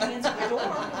not to answer the door.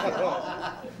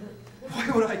 Why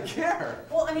would I care?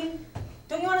 Well, I mean,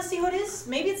 don't you want to see who it is?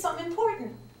 Maybe it's something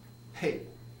important. Hey,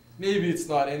 maybe it's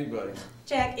not anybody.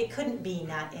 Jack, it couldn't be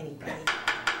not anybody.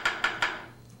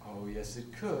 Oh, yes,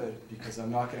 it could, because I'm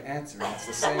not going to answer it. It's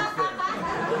the same thing.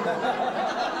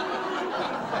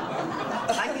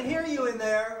 I can hear you in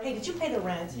there. Hey, did you pay the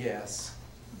rent? Yes.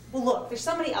 Well, look, there's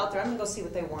somebody out there. I'm going to go see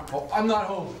what they want. Oh, I'm not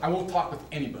home. I won't talk with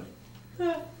anybody.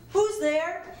 Who's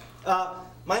there?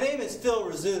 My name is Phil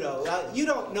Rizzuto. You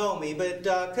don't know me, but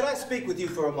could I speak with you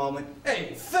for a moment?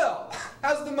 Hey, Phil,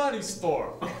 how's the money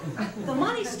store? The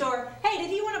money store? Hey, did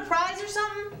he win a prize or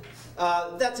something?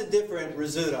 That's a different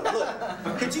Rizzuto.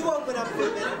 Look, could you open up for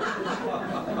a minute?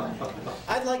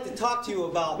 I'd like to talk to you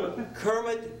about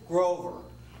Kermit Grover.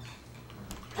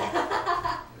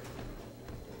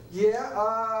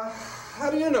 Yeah, how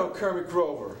do you know Kermit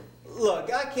Grover?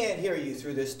 Look, I can't hear you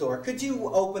through this door. Could you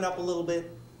open up a little bit?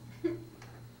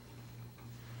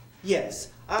 Yes,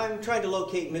 I'm trying to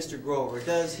locate Mr. Grover.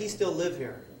 Does he still live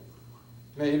here?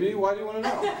 Maybe. Why do you want to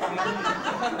know?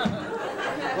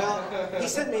 Well, he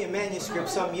sent me a manuscript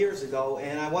some years ago,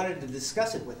 and I wanted to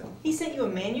discuss it with him. He sent you a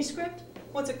manuscript?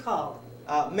 What's it called?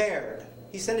 Mared.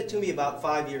 He sent it to me about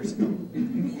 5 years ago.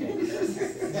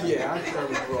 Yeah, I'm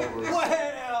Kermit Grover.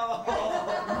 Well!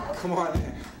 Come on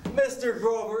in. Mr.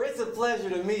 Grover, it's a pleasure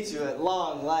to meet you at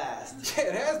long last. Yeah,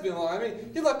 it has been long. I mean,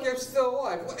 you're lucky I'm still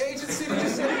alive. What agency did you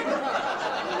say you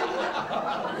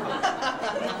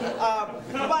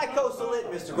were Bi-coastal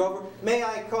it, Mr. Grover. May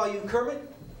I call you Kermit?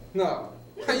 No.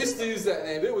 I used to use that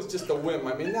name, but it was just a whim.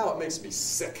 I mean, now it makes me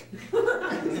sick.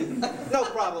 No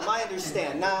problem, I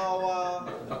understand. Now,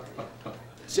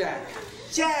 Jack.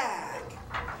 Jack!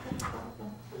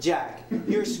 Jack,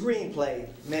 your screenplay,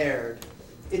 Mared.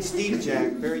 It's deep,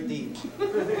 Jack, very deep.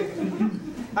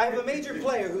 I have a major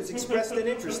player who's expressed an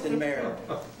interest in Mared.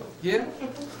 Yeah?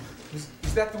 Is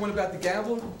that the one about the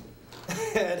gambler?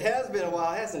 It has been a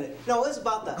while, hasn't it? No, it's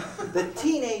about the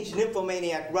teenage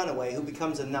nymphomaniac runaway who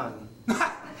becomes a nun.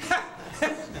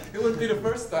 It wouldn't be the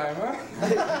first time, huh?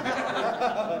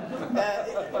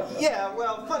 Yeah,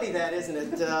 well, funny that, isn't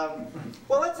it?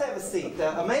 Well, let's have a seat.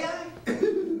 May I?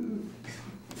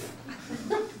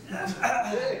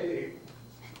 Hey.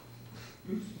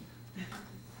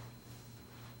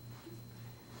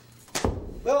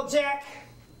 Well, Jack,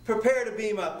 Prepare to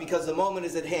beam up because the moment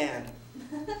is at hand.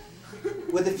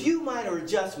 With a few minor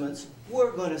adjustments,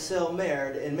 we're going to sell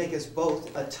Merd and make us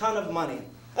both a ton of money.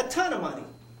 A ton of money.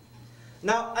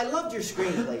 Now, I loved your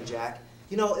screenplay, Jack.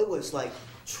 You know, it was like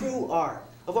true art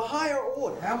of a higher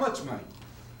order. How much money?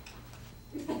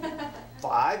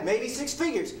 5, maybe 6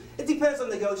 figures. It depends on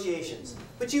negotiations.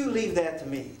 But you leave that to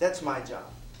me. That's my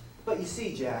job. But you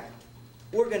see, Jack,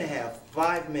 we're going to have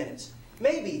 5 minutes,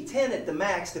 maybe 10 at the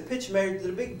max, to pitch Merd to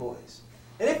the big boys.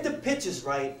 And if the pitch is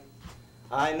right,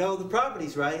 I know the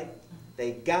property's right,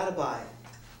 they gotta buy it.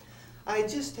 I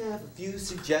just have a few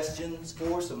suggestions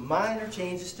for some minor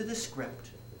changes to the script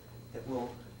that will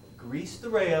grease the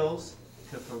rails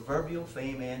to proverbial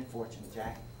fame and fortune,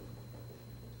 Jack.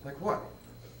 Like what?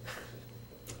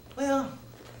 Well,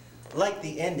 like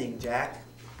the ending, Jack.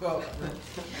 Well,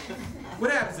 what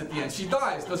happens at the end? She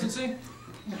dies, doesn't she?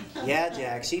 Yeah,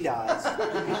 Jack, she dies.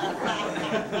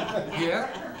 Yeah?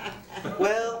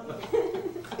 Well,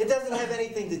 it doesn't have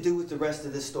anything to do with the rest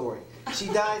of the story. She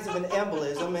dies of an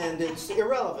embolism, and it's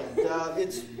irrelevant.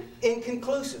 It's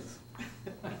inconclusive.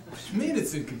 What do you mean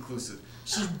it's inconclusive?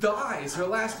 She dies. Her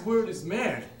last word is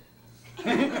Merd.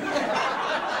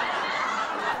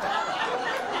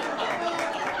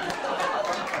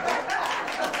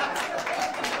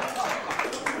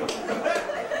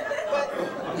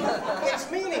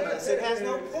 It's meaningless. It has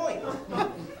no point.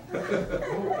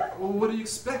 Well, what do you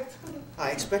expect?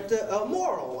 I expect a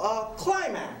moral, a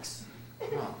climax.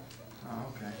 Oh,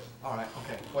 okay. All right,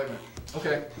 okay. Wait a minute.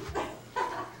 Okay.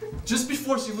 Just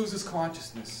before she loses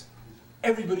consciousness,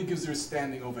 everybody gives her a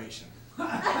standing ovation.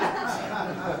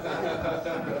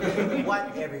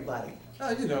 What, everybody?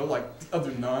 You know, like the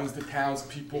other nuns, the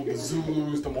townspeople, the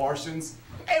Zulus, the Martians.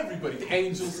 Everybody, the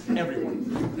angels,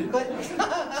 everyone. But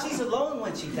she's alone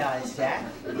when she dies, Jack.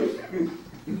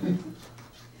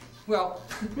 Well,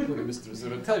 look at Mr.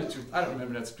 Azura, to tell you the truth, I don't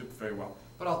remember that script very well.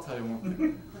 But I'll tell you one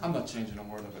thing. I'm not changing a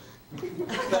word of it.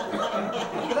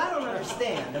 But I don't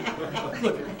understand.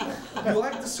 Look, you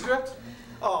like the script?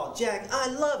 Oh, Jack, I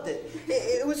loved it.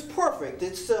 It was perfect.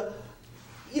 It's,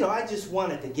 you know, I just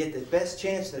wanted to get the best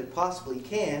chance that it possibly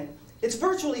can. It's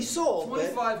virtually sold, but...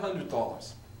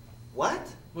 $2,500.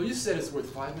 What? Well, you said it's worth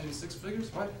 5, maybe 6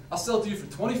 figures, right? I'll sell it to you for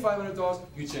 $2,500.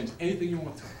 You can change anything you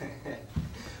want to.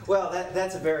 Well,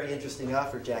 that's a very interesting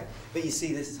offer, Jack. But you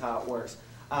see, this is how it works.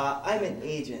 I'm an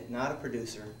agent, not a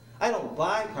producer. I don't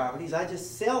buy properties, I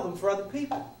just sell them for other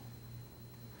people.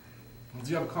 Well, do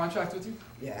you have a contract with you?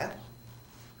 Yeah?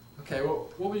 Okay, well,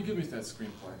 what will you give me for that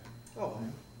screenplay? Oh.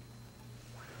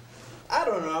 I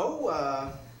don't know.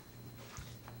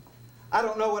 I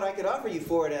don't know what I could offer you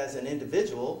for it as an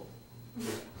individual.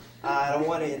 I don't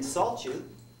want to insult you.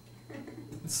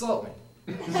 Insult me.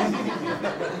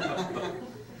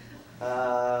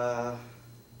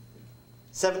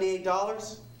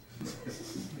 $78?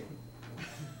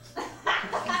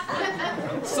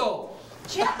 Sold.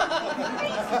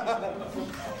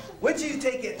 Would you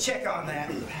take a check on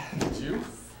that? Did you?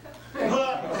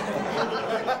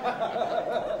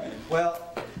 Well,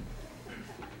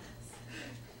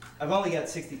 I've only got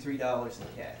 $63 in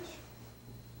cash.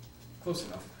 Close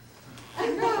enough.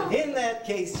 In that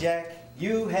case, Jack,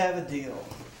 you have a deal.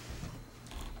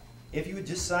 If you would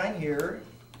just sign here,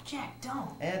 Jack,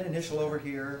 don't. and initial over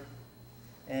here,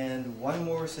 and one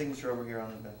more signature over here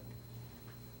on the bed.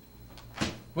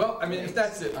 Well, I mean, if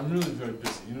that's it, I'm really very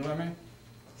busy. You know what I mean?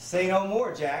 Say no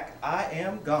more, Jack. I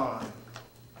am gone.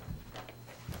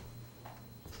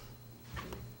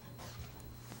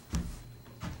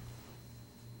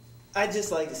 I'd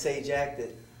just like to say, Jack, that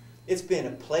it's been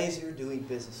a pleasure doing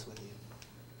business with you.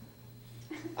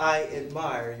 I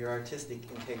admire your artistic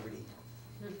integrity.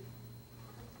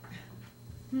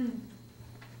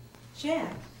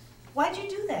 Jack, why'd you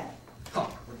do that?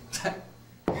 Oh,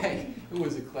 hey, it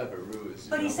was a clever ruse.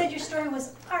 But he said your story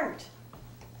was art.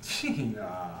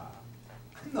 Gina,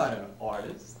 I'm not an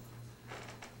artist.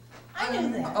 I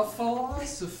knew that. A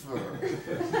philosopher.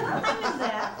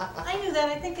 I knew that.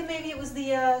 I think maybe it was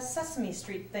the Sesame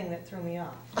Street thing that threw me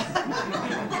off.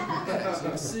 Yeah,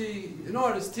 so you see, an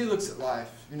artist, he looks at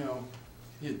life, you know,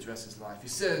 he addresses life. He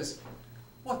says,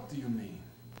 what do you mean?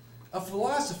 A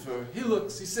philosopher, he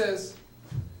looks, he says,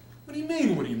 what do you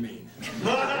mean, what do you mean? I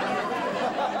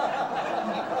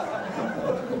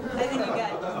think you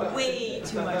got way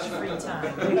too much free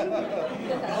time.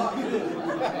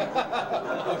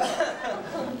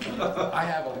 I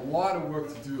have a lot of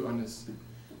work to do on this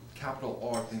capital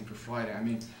R thing for Friday. I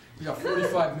mean, we got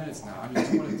 45 minutes now. I mean,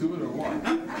 do you want to do it or what?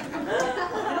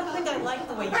 I don't think I like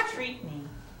the way you treat me.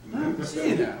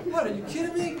 Gina, what, are you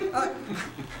kidding me?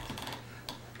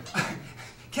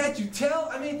 Can't you tell?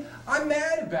 I mean, I'm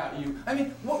mad about you. I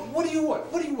mean, what do you want?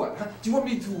 What do you want? Huh? Do you want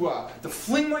me to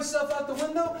fling myself out the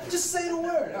window? Just say the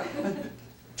word.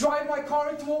 Drive my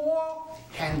car into a wall?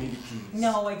 Hand me the keys.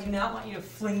 No, I do not want you to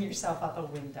fling yourself out the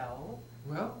window.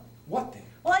 Well, what then?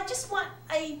 Well, I just want,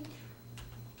 I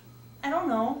don't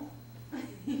know.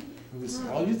 Listen,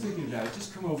 all you're thinking about is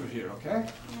just come over here, okay?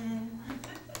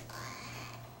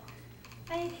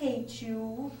 I hate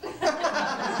you.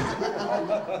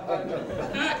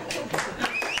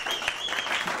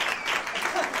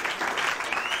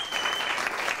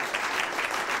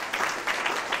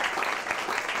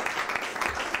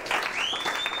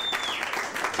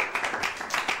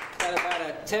 Got about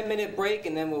a 10-minute break,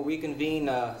 and then we'll reconvene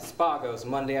Spago's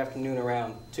Monday afternoon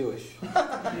around 2-ish.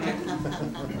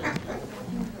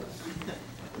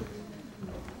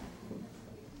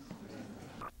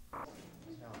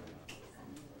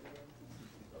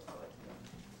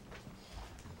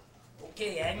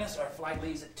 Okay, Agnes, our flight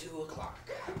leaves at 2 o'clock.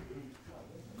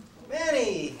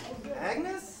 Manny!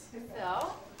 Agnes?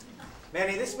 Phil?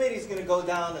 Manny, this meeting's gonna go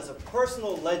down as a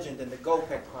personal legend in the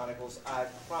Gopecks Chronicles, I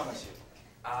promise you.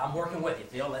 I'm working with you,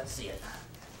 Phil. Let's see it.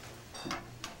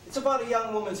 It's about a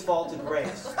young woman's vaulted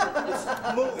race. It's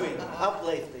moving,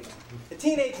 uplifting. A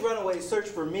teenage runaway's search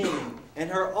for meaning and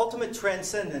her ultimate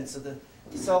transcendence of the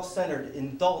self-centered,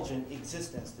 indulgent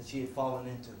existence that she had fallen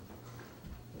into.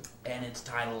 And it's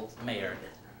titled Married.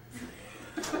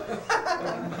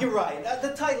 You're right.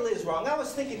 The title is wrong. I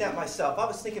was thinking that myself. I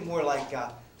was thinking more like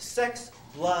Sex,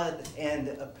 Blood, and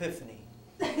Epiphany.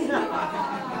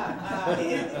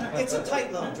 It's a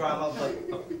tight little drama, but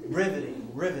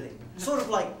riveting. Sort of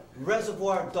like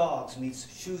Reservoir Dogs meets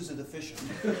Shoes of the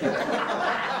Fisherman.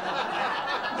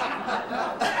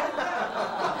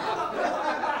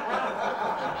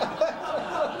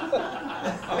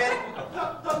 Man,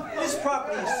 this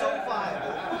property is so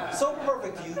viable, so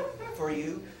perfect for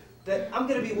you, that I'm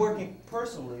going to be working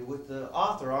personally with the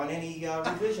author on any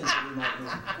revisions that we might need.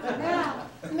 Yeah.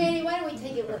 Manny, why don't we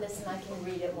take it with us and I can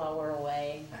read it while we're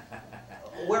away?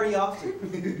 Where are you off to?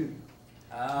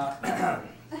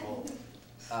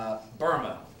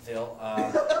 Burma, Phil.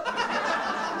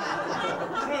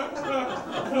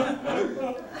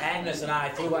 Agnes and I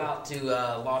flew out to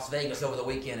Las Vegas over the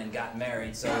weekend and got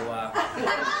married, so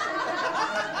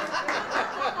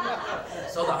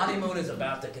so the honeymoon is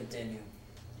about to continue.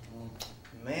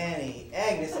 Manny,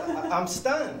 Agnes, I'm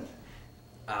stunned.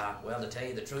 Well, to tell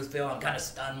you the truth, Phil, I'm kind of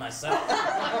stunned myself.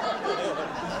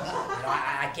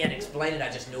 I can't explain it, I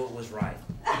just knew it was right.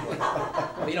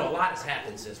 Well, a lot has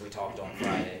happened since we talked on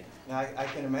Friday. I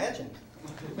can imagine.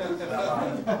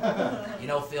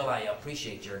 Well, Phil, I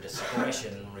appreciate your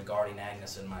discretion regarding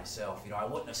Agnes and myself. I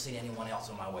wouldn't have seen anyone else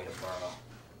on my way to Burma.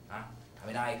 Huh?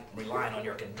 I rely on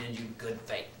your continued good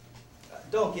faith.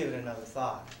 Don't give it another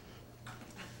thought.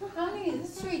 Honey,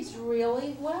 this reads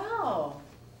really well.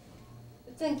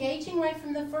 It's engaging right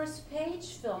from the first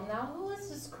page, Phil. Now, who is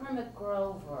this Kermit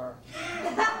Grover?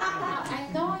 I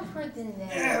know I've heard the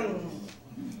name.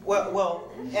 Well,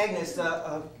 Agnes,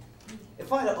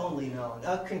 if I'd have only known.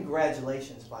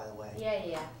 Congratulations, by the way.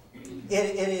 Yeah.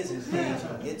 It is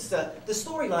engaging. It's the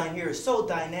storyline here is so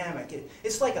dynamic.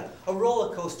 It's like a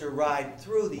roller coaster ride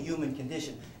through the human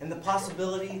condition, and the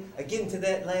possibility of getting to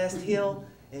that last hill,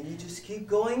 and you just keep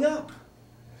going up.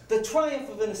 The triumph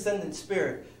of an ascendant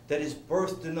spirit that is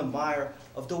birthed in the mire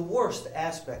of the worst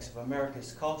aspects of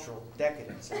America's cultural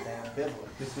decadence and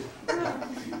ambivalence.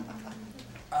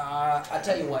 I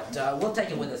tell you what, we'll take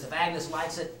it with us. If Agnes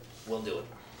likes it, we'll do it.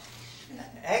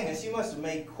 Agnes, you must have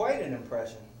made quite an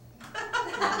impression.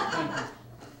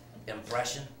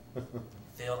 Impression?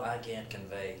 Phil, I can't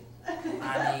convey.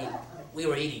 We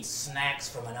were eating snacks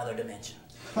from another dimension.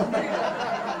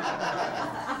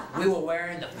 We were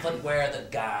wearing the footwear of the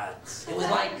gods. It was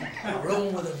like a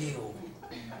room with a view.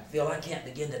 Phil, I can't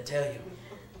begin to tell you.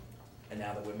 And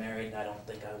now that we're married, I don't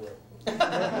think I will.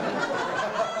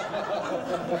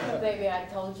 Baby, I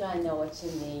told you I know what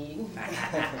you need.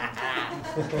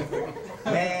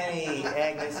 Manny,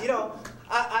 Agnes,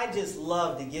 I just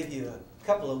love to give you a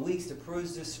couple of weeks to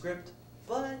peruse this script,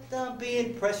 but I'm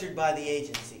being pressured by the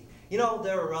agency.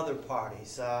 There are other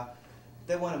parties.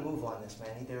 They want to move on this,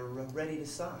 Manny. They're ready to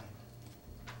sign.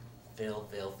 Phil.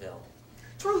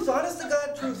 Truth, honest to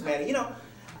God, truth, Manny.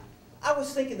 I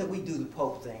was thinking that we'd do the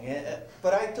Pope thing,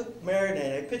 but I took Merritt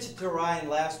and I pitched it to Ryan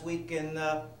last week, and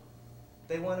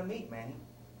they want to meet, Manny.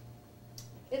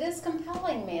 It is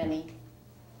compelling, Manny.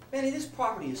 Manny, this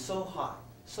property is so hot,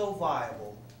 so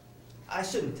viable. I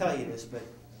shouldn't tell you this, but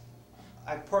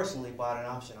I personally bought an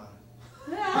option on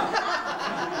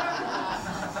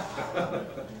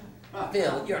it.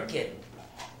 Phil, you're kidding.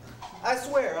 I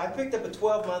swear, I picked up a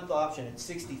 12-month option at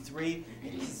 63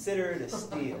 and consider it a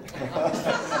steal.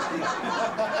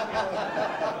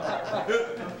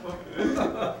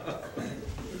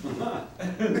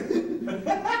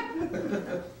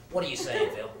 What are you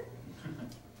saying, Phil?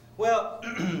 Well,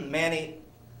 Manny,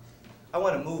 I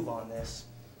want to move on this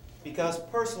because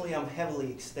personally I'm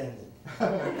heavily extended.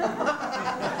 I'm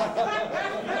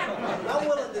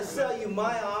willing to sell you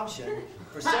my option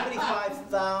for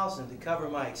 $75,000 to cover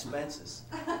my expenses,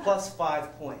 plus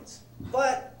 5 points.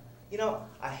 But, you know,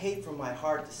 I hate from my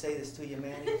heart to say this to you,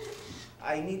 Manny.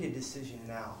 I need a decision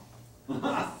now. Can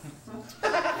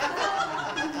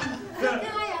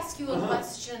I ask you a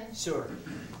question? Sure.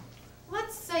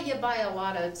 Let's say you buy a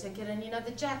lotto ticket and, you know,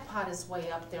 the jackpot is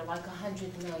way up there, like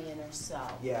 100 million or so.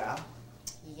 Yeah.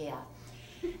 Yeah.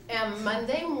 And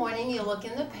Monday morning you look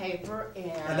in the paper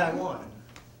and... And I won.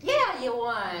 Yeah, you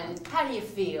won. How do you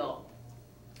feel?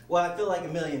 Well, I feel like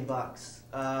 $1 million.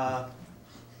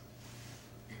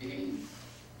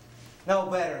 No,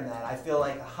 better than that. I feel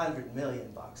like $100 million.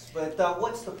 But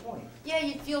what's the point? Yeah,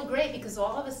 you feel great because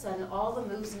all of a sudden all the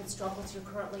moves and struggles you're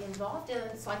currently involved in,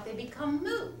 it's like they become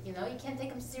moot. You know, you can't take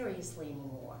them seriously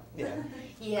anymore. Yeah.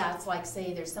 Yeah, it's like,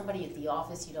 say, there's somebody at the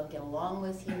office you don't get along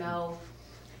with, you know.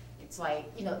 It's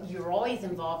like, you know, you're always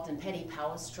involved in petty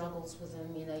power struggles with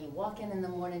them. You know, you walk in the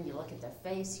morning, you look at their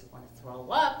face, you want to throw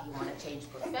up, you want to change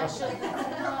profession, you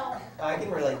know. I can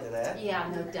relate to that. Yeah,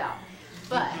 no doubt.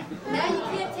 But now you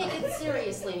can't take it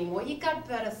seriously anymore. You got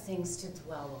better things to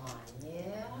dwell on,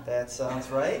 yeah? That sounds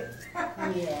right.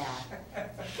 Yeah.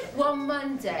 Well,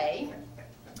 Monday,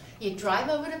 you drive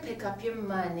over to pick up your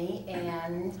money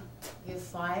and you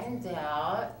find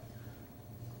out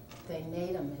they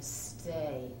made a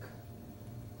mistake.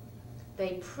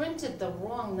 They printed the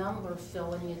wrong number,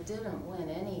 Phil, and you didn't win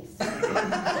anything.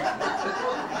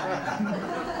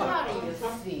 How do you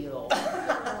feel?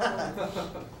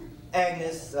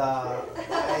 Agnes,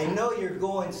 I know you're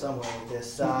going somewhere with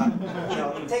this. You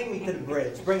know, take me to the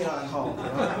bridge. Bring it on home. You know?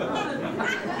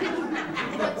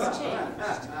 What's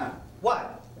changed?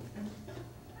 What?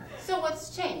 So what's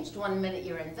changed? 1 minute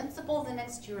you're invincible, the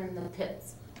next you're in the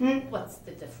pits. What's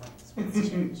the difference? What's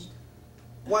changed?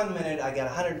 1 minute I got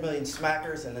 100 million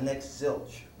smackers and the next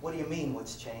zilch. What do you mean,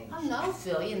 what's changed? Oh no,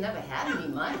 Phil, you never had any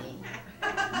money.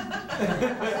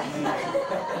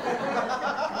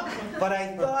 But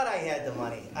I thought I had the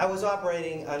money. I was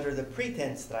operating under the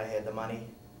pretense that I had the money.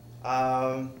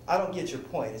 I don't get your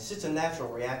point. It's just a natural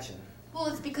reaction. Well,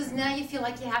 it's because now you feel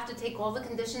like you have to take all the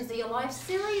conditions of your life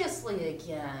seriously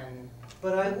again.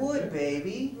 But I would,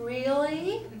 baby.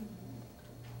 Really?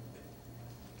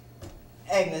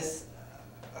 Agnes,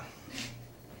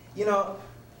 you know,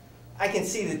 I can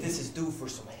see that this is due for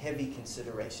some heavy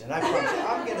consideration. I promise you,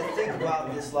 I'm going to think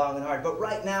about this long and hard. But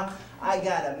right now, I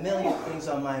got a million things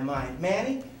on my mind.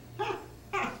 Manny?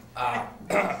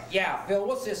 Yeah, Phil,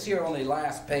 what's this here on the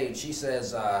last page? She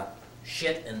says,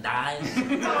 shit and dies.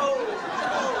 No!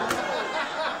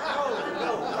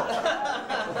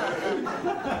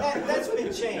 That's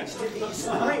been changed.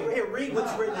 Here, read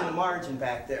what's written in the margin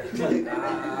back there.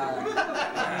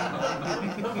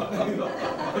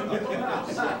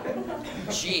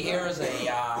 She hears a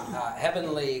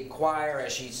heavenly choir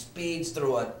as she speeds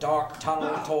through a dark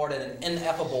tunnel toward an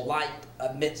ineffable light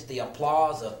amidst the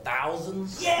applause of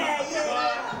thousands. Yeah!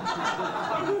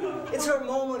 It's her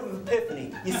moment of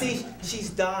epiphany. You see, she's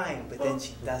dying, but then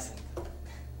she doesn't.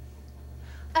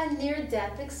 A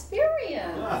near-death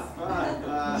experience.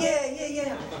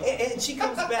 Yeah. And she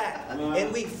comes back,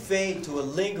 and we fade to a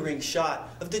lingering shot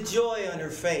of the joy on her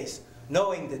face,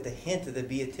 knowing that the hint of the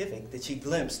beatific that she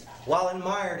glimpsed while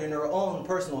admired in her own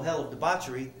personal hell of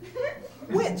debauchery,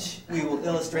 which we will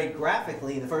illustrate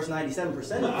graphically in the first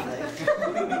 97% of the thing,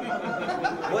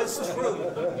 was true.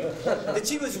 That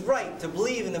she was right to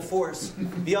believe in the force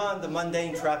beyond the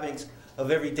mundane trappings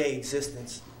of everyday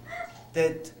existence.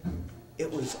 That it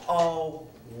was all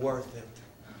worth it.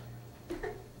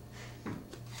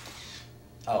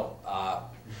 Oh,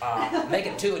 make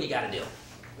it 2 and you got a deal.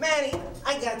 Manny,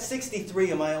 I got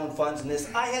 63 of my own funds in this.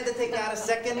 I had to take out a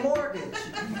second mortgage.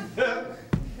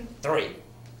 3.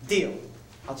 Deal.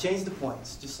 I'll change the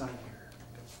points. Just sign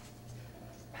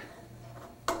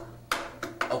here.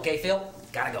 Okay, Phil,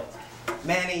 gotta go.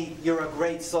 Manny, you're a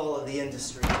great soul of the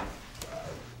industry.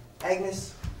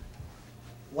 Agnes,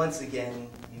 once again,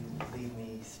 you leave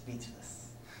me speechless.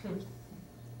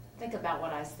 Think about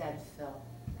what I said, Phil.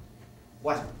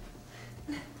 What?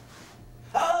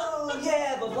 Oh,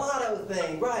 yeah, the lotto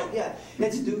thing. Right, yeah.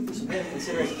 It's due for some heavy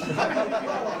consideration.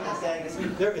 Agnes,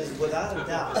 there is without a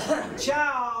doubt.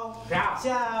 Ciao. Ciao.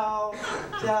 Ciao.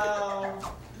 Ciao.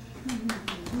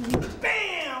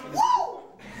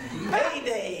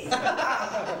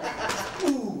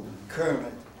 Ooh,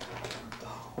 Kermit.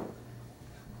 Oh.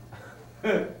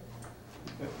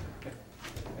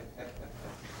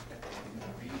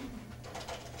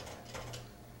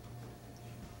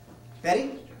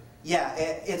 Betty? Yeah,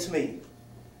 it's me.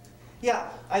 Yeah,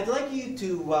 I'd like you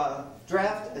to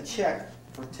draft a check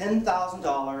for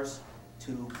 $10,000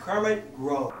 to Kermit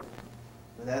Grove.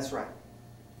 That's right.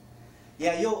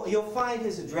 Yeah, you'll find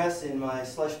his address in my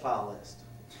slush pile list.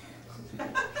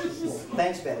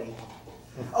 Thanks, Betty.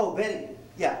 Oh, Betty,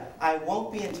 yeah, I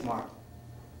won't be in tomorrow,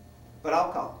 but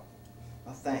I'll call.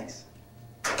 Oh, thanks.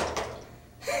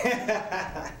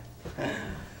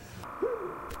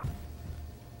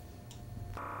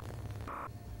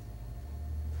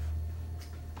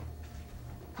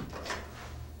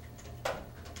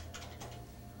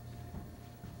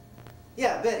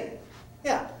 Yeah, Betty.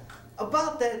 Yeah,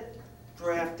 about that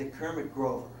draft to Kermit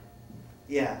Grover.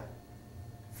 Yeah,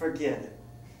 forget it.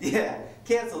 Yeah,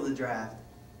 cancel the draft.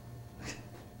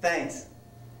 Thanks.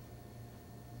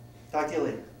 Talk to you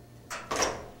later.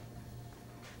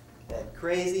 That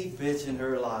crazy bitch in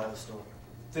her lotto store.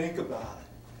 Think about it.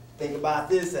 Think about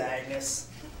this, Agnes.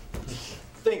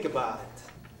 Think about it.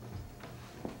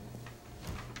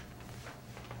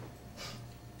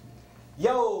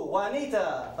 Yo,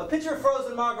 Juanita, a pitcher of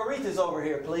frozen margaritas over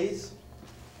here, please.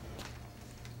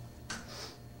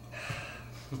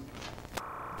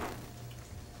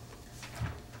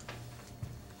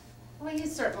 Well, you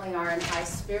certainly are in high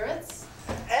spirits.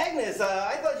 Agnes,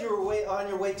 I thought you were on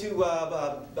your way to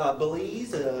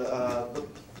Belize,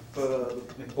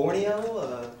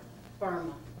 Borneo,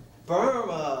 Burma.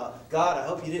 Burma. God, I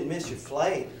hope you didn't miss your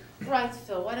flight. Right,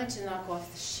 Phil, why don't you knock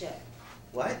off the ship?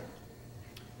 What?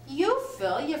 You,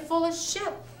 Phil, you're full of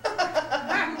shit.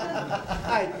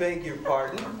 I beg your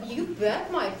pardon. You bet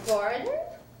my pardon.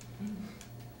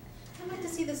 I'd like to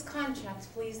see this contract,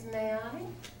 please, may I?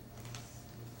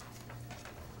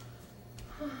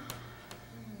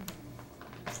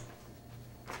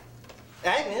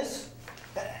 Agnes?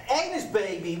 Agnes,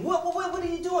 baby, what are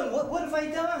you doing? What have I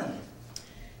done?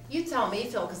 You tell me,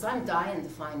 Phil, because I'm dying to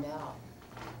find out.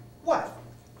 What?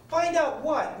 Find out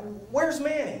what? Where's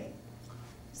Manny?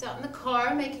 He's out in the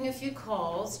car making a few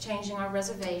calls, changing our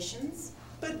reservations.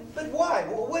 But why?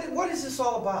 What is this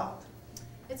all about?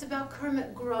 It's about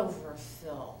Kermit Grover,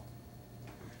 Phil.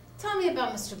 Tell me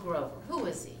about Mr. Grover. Who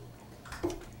is he?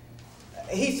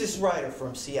 He's this writer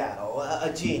from Seattle,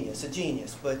 a genius,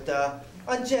 but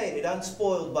unjaded,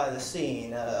 unspoiled by the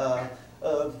scene,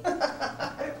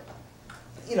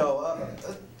 you know, a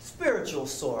spiritual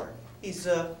sort. He's,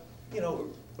 you know,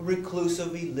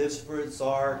 reclusive, he lives for his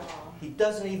art. He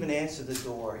doesn't even answer the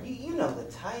door. You know the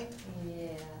type.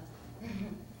 Yeah.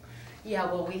 Yeah,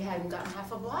 well, we hadn't gotten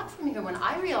half a block from here when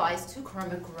I realized who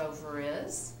Kermit Grover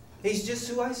is. He's just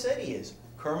who I said he is,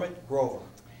 Kermit Grover.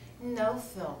 No,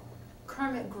 Phil.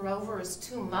 Kermit Grover is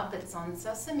two Muppets on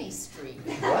Sesame Street.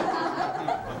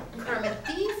 What? Kermit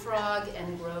the Frog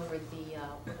and Grover the,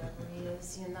 whatever he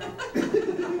is, you know.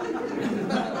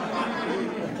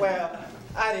 Well,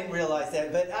 I didn't realize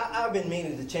that, but I've been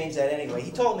meaning to change that anyway.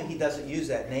 He told me he doesn't use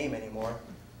that name anymore.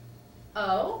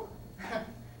 Oh?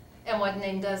 And what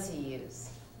name does he use?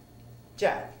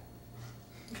 Jack.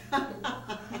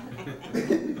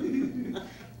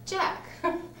 Jack.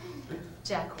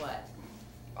 Jack what?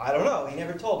 I don't know. He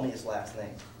never told me his last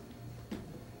name.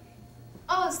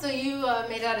 Oh, so you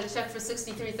made out a check for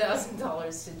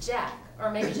 $63,000 to Jack. Or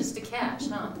maybe just to cash,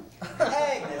 huh?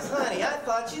 Agnes, honey, I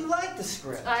thought you liked the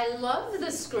script. I love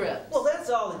the script. Well, that's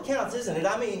all that counts, isn't it?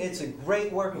 I mean, it's a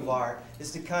great work of art.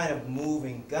 It's the kind of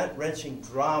moving, gut-wrenching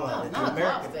drama that the knock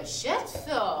American... off the shit,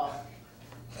 Phil.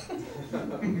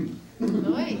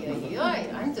 Oy, oy,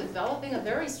 oy. I'm developing a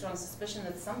very strong suspicion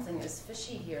that something is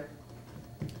fishy here.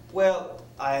 Well,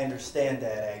 I understand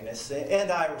that, Agnes, and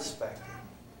I respect it.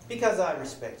 Because I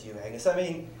respect you, Agnes. I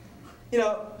mean, you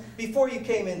know, before you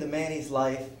came into Manny's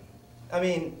life, I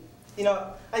mean, you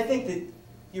know, I think that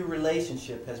your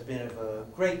relationship has been of a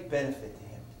great benefit to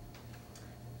him.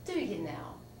 Do you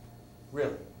now?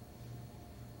 Really.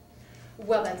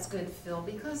 Well, that's good, Phil,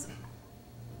 because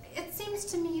it seems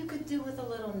to me you could do with a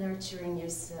little nurturing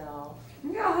yourself.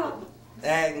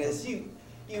 Agnes, you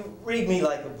read me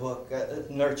like a book,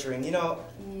 nurturing. You know,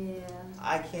 Yeah.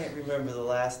 I can't remember the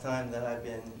last time that I've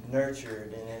been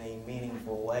nurtured in any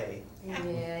meaningful way.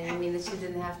 Yeah, you mean that you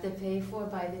didn't have to pay for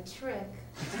by the trick.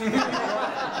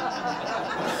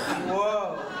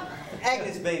 Whoa.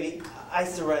 Agnes, baby, I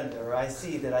surrender. I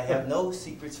see that I have no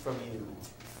secrets from you.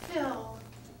 Phil,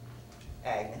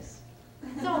 Agnes.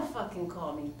 don't fucking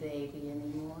call me baby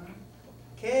anymore.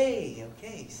 Okay,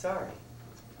 sorry.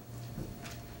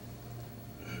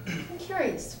 I'm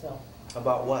curious, Phil.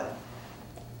 About what?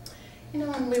 You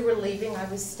know, when we were leaving, I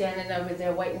was standing over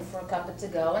there waiting for a cuppa to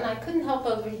go, and I couldn't help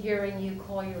overhearing you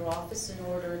call your office and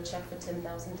order a check for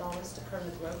 $10,000 to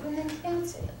Kermit Grover and then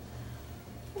cancel it.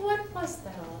 What was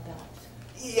that all about?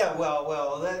 Yeah,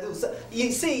 well, that was,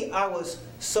 you see, I was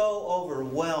so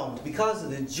overwhelmed because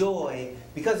of the joy,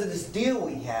 because of this deal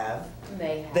we have,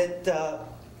 that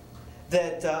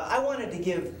I wanted to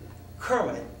give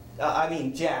Kermit,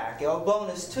 Jack, a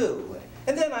bonus too.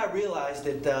 And then I realized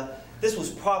that this was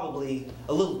probably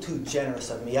a little too generous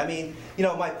of me. I mean, you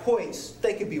know, my points,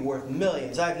 they could be worth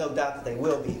millions. I have no doubt that they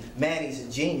will be. Manny's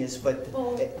a genius, but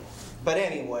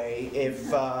anyway,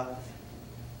 if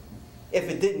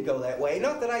it didn't go that way,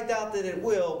 not that I doubt that it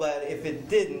will, but if it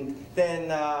didn't,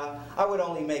 then I would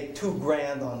only make $2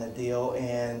 grand on the deal,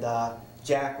 and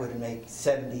Jack would make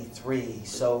 73.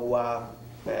 So,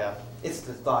 yeah, it's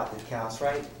the thought that counts,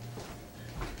 right?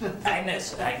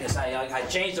 Agnes, I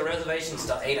changed the reservations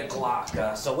to 8 o'clock.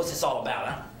 So what's this all about,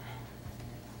 huh?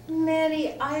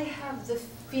 Manny, I have the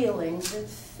feeling that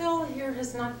Phil here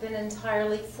has not been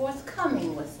entirely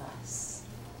forthcoming with us.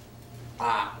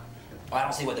 I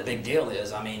don't see what the big deal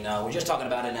is. I mean, we're just talking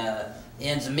about an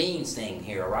ends means thing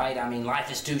here, right? I mean,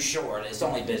 life is too short. It's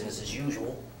only business as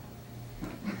usual.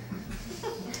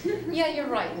 Yeah, you're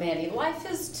right, Manny. Life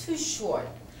is too short.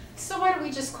 So why don't we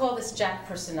just call this Jack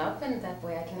person up, and that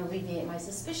way I can alleviate my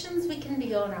suspicions. We can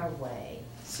be on our way.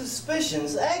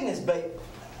 Suspicions? Agnes, babe.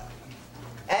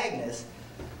 Agnes,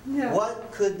 Yeah.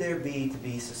 what could there be to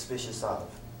be suspicious of?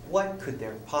 What could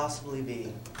there possibly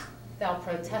be? Thou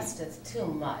protesteth too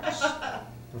much.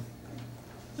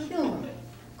 Human,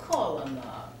 call him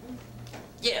up.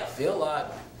 Yeah, Phil,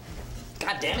 God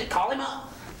damn it, call him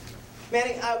up.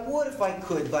 Manny, I would if I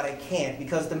could, but I can't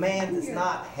because the man does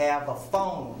not have a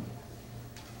phone.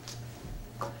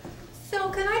 Phil,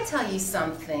 can I tell you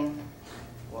something?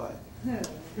 What?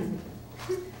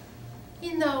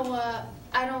 You know,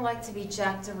 I don't like to be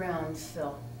jacked around,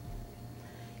 Phil.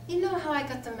 You know how I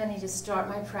got the money to start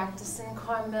my practice in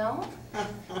Carmel?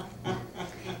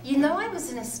 You know I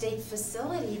was in a state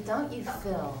facility, don't you,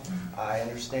 Phil? I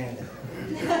understand it.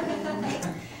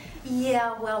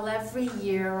 Yeah, well, every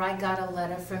year I got a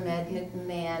letter from Ed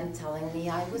McMahon telling me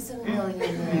I was a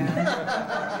millionaire.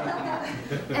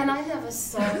 And I never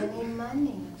saw any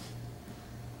money.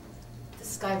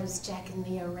 This guy was jacking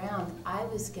me around. I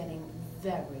was getting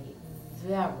very,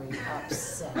 very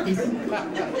upset.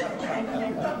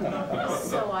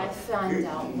 So I found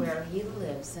out where he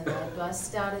lives, and I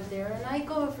bust out of there, and I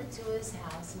go over to his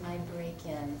house, and I break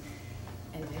in,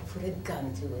 and I put a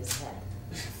gun to his head.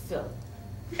 Phil.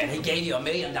 And he gave you $1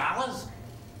 million?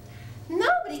 No,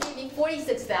 but he gave me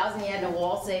 $46,000. He had a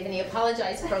wall save, and he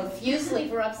apologized profusely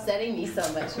for upsetting me so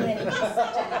much. Man, he was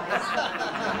such a nice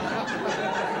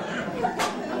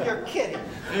guy. You're kidding.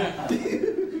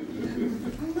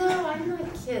 No, I'm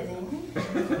not kidding.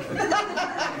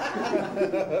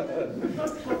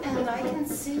 And I can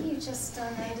see you just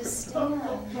don't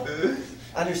understand.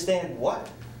 Understand what?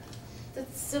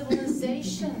 That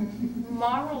civilization,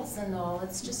 morals and all,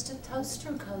 it's just a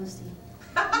toaster cozy.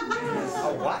 A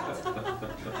what?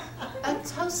 A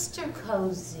toaster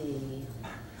cozy.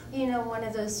 You know, one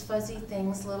of those fuzzy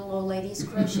things little old ladies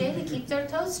crochet to keep their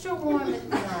toaster warm at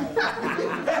night.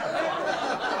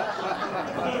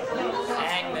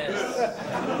 Agnes.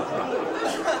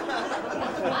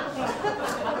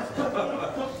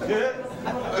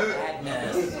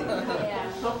 Agnes. Yeah.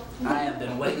 I have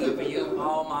been waiting for you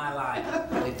all my life.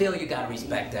 I feel you gotta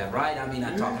respect that, right? I mean,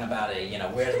 I'm talking about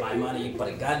where's my money? You put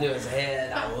a gun to his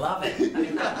head. I love it.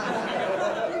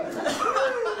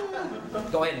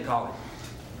 Go ahead and call him.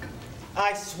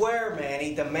 I swear,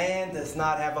 Manny, the man does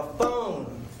not have a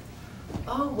phone.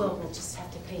 Oh, well, we'll just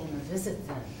have to pay him a visit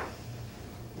then.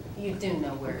 You do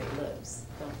know where he lives,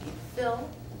 don't you, Phil?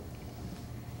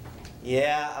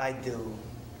 Yeah, I do.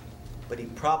 But he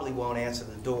probably won't answer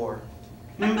the door.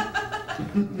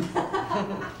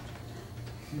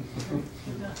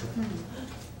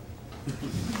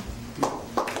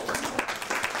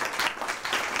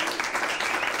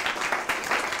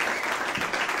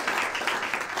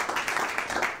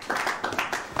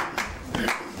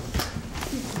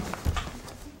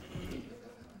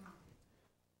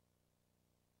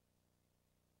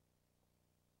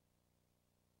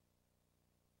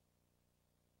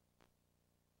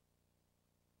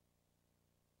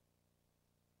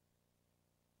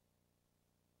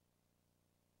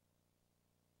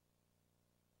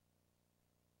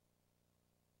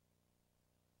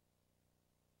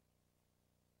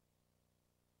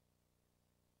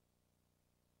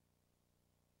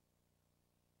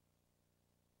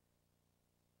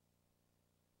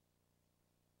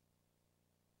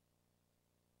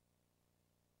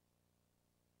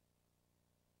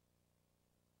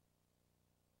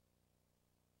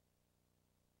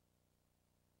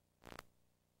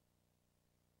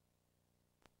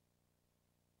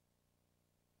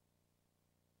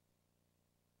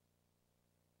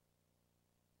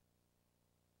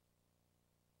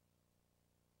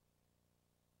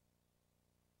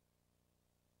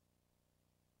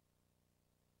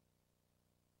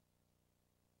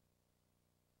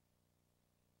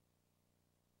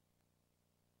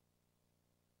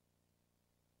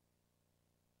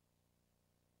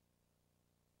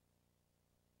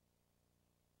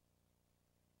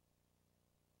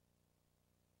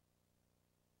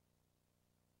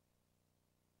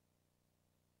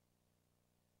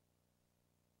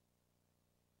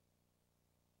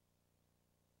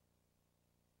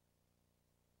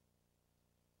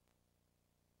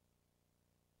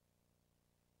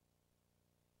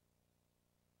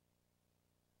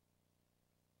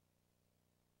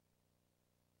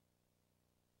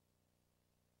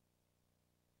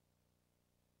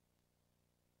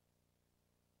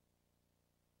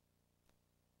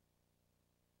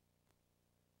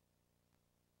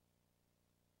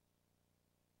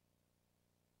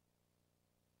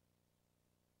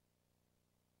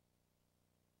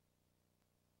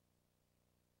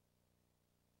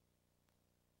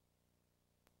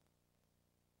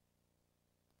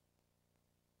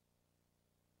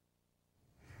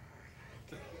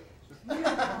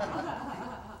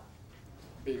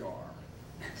 big R.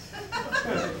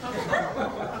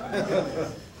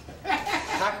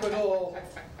 Capital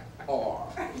R.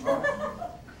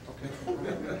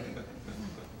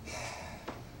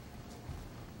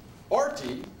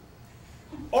 Okay.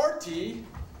 Artie,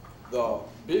 the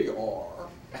big R,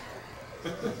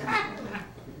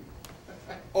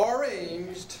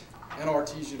 arranged an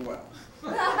artesian well.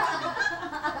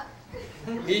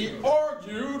 He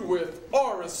argued with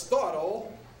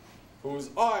Aristotle, whose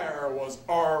ire was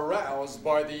aroused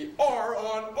by the R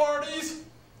on Artie's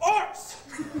arse.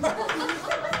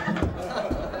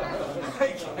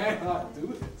 I cannot do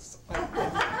this.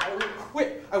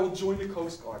 I will join the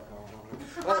Coast Guard.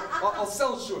 I'll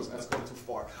sell shoes. That's going too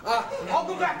far. I'll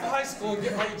go back to high school and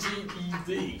get my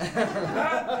GED.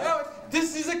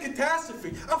 This is a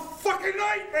catastrophe. A fucking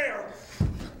nightmare.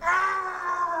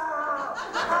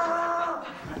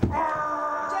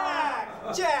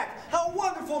 Jack, how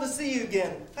wonderful to see you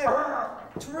again. I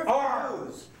have terrific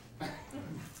news.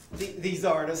 These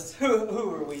artists, who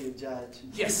are we to judge?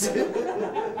 Yes.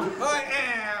 I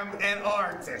am an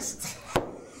artist.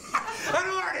 An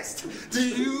artist! Do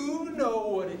you know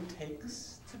what it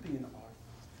takes to be an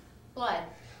artist? Blood.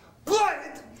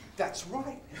 Blood! That's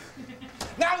right.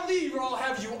 Now leave or I'll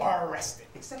have you arrested.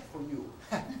 Except for you.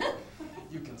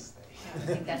 You can stay. I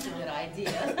think that's a good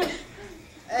idea.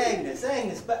 Agnes,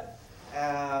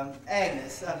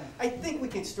 I think we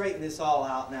can straighten this all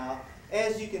out now.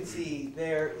 As you can see,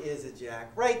 there is a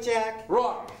Jack. Right, Jack?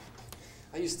 Wrong.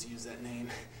 I used to use that name.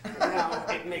 Now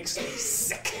it makes me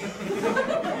sick.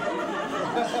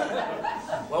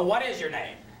 Well, what is your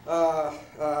name?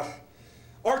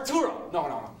 Arturo.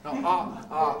 No.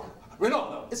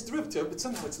 Ronaldo. It's derivative, but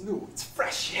somehow it's new. It's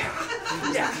fresh.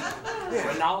 Yeah.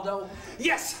 Ronaldo?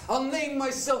 Yes, I'll name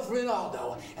myself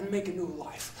Ronaldo and make a new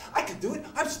life. I could do it.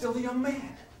 I'm still a young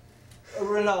man.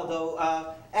 Ronaldo,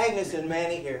 Agnes and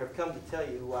Manny here have come to tell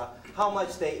you how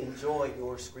much they enjoy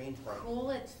your screenplay. Cool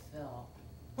it, Phil.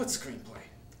 What screenplay?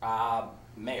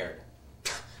 Mayor.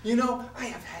 You know, I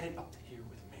have had it up to here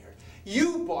with Mayor.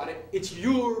 You bought it. It's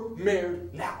your Mayor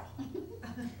now.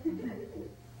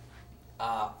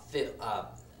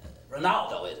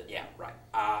 Ronaldo, is it? Yeah, right.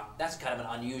 That's kind of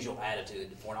an unusual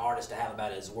attitude for an artist to have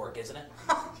about his work, isn't it?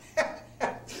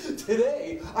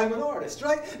 Today, I'm an artist,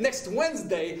 right? Next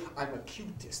Wednesday, I'm a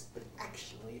cutist, but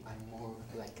actually, I'm more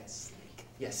like a snake.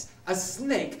 Yes, a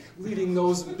snake leading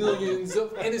those millions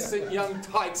of innocent young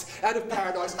tykes out of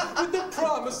paradise with the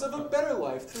promise of a better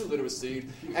life through literacy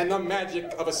and the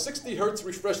magic of a 60 hertz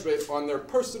refresh rate on their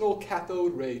personal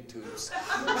cathode ray tubes.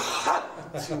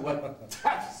 To what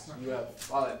depths you have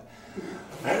fallen.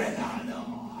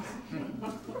 Ronaldo.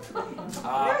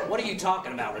 What are you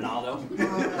talking about, Ronaldo?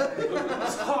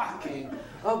 Talking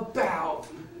about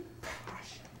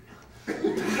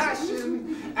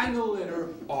passion and the letter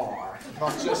R.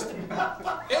 Not just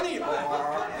any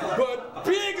R, but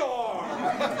big R.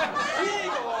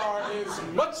 Big R is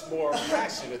much more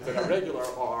passionate than a regular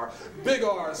R. Big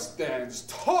R stands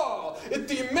tall. It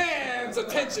demands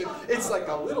attention. It's like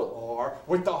a little R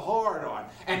with the hard on.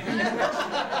 And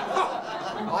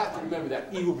I'll have to remember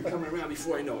that E will be coming around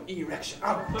before I know it. Erection.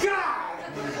 Oh, God!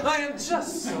 I am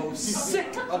just so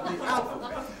sick of the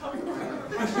alphabet.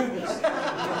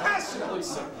 Passionately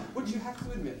so. What you have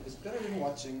to admit is better than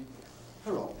watching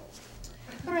Harubin.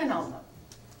 Ronaldo.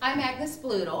 I'm Agnes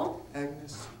Bludel.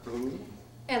 Agnes Blue.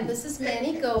 And this is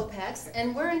Manny Gopecks,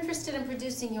 and we're interested in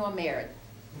producing your Merit.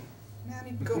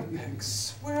 Manny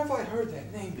Gopecks. Where have I heard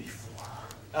that name before?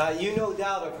 You no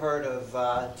doubt have heard of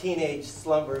Teenage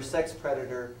Slumber Sex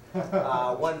Predator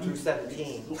 1 through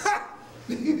 17.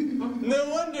 No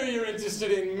wonder you're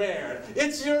interested in Mare.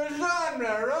 It's your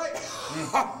genre, right?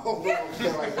 Oh,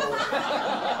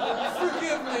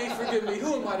 forgive me.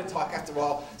 Who am I to talk after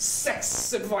all?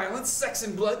 Sex and violence, sex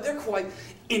and blood, they're quite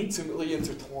intimately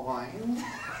intertwined.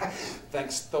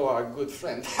 Thanks to our good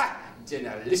friend,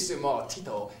 Generalissimo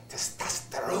Tito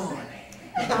Testosterone.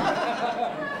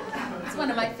 It's one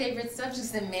of my favorite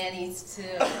subjects in Manny's,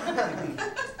 too.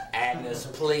 Agnes,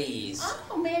 please.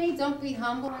 Oh, Manny, don't be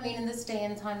humble. I mean, in this day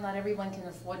and time, not everyone can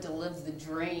afford to live the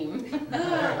dream.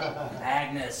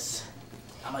 Agnes,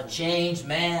 I'm a changed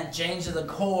man, changed to the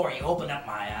core. You opened up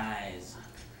my eyes.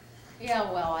 Yeah,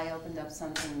 well, I opened up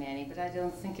something, Manny, but I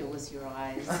don't think it was your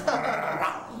eyes.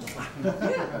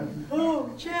 Oh,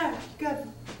 Jack, you got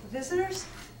visitors?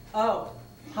 Oh,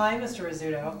 hi, Mr.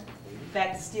 Rizzuto.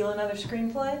 Back to steal another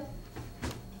screenplay?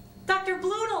 Dr.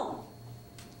 Bludel!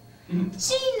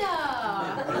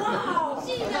 Gina! Wow!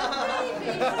 Gina,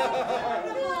 baby!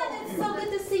 Come on, it's so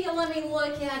good to see you. Let me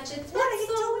look at you. What are you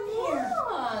doing here?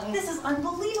 This is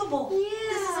unbelievable. Yeah.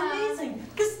 This is amazing.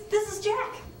 This is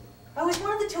Jack. always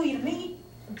wanted the two of you to meet.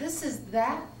 This is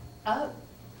that? Oh,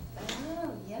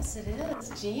 yes it is.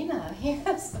 Gina,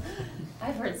 yes.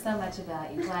 I've heard so much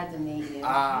about you. Glad to meet you.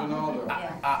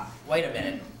 Wait a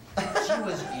minute. She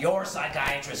was your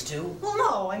psychiatrist too? Well,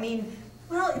 no, I mean,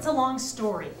 well, it's a long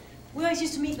story. We always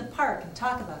used to meet in the park and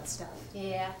talk about stuff.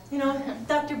 Yeah. You know,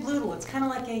 Dr. Bloodle, it's kind of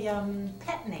like a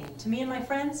pet name to me and my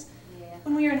friends. Yeah.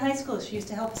 When we were in high school, she used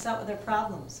to help us out with our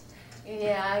problems.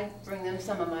 Yeah, I'd bring them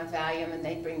some of my Valium and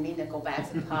they'd bring me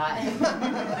nickelbacks and pot.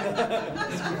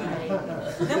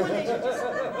 Then one day she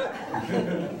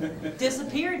just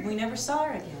disappeared and we never saw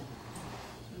her again.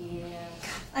 Yeah.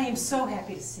 I am so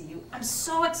happy to see you. I'm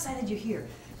so excited you're here.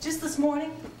 Just this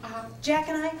morning, Jack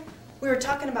and I, we were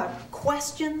talking about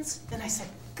questions, and I said,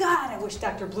 God, I wish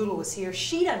Dr. Bloodle was here.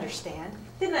 She'd understand.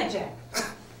 Didn't I, Jack?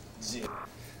 Gee,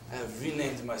 I have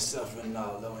renamed myself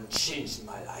Ronaldo and changed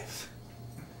my life.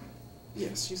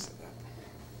 Yes, she said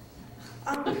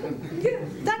that.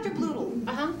 Dr. Bloodle,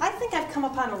 I think I've come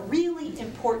upon a really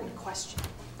important question.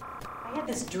 I had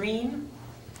this dream.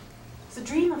 It's a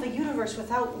dream of a universe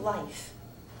without life.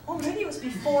 Oh, maybe it was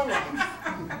before life.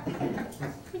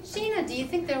 Gina, do you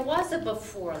think there was a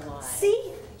before life?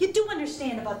 See? You do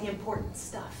understand about the important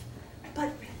stuff.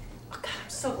 But, oh God, I'm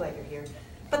so glad you're here.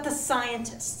 But the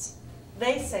scientists,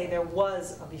 they say there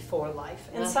was a before life,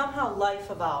 and somehow life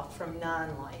evolved from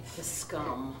non-life. The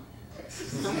scum.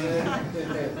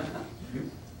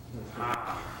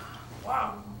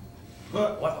 Wow.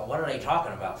 What are they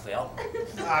talking about, Phil?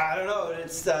 I don't know.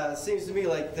 It seems to me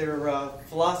like they're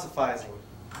philosophizing.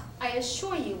 I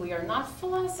assure you we are not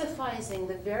philosophizing.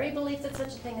 The very belief that such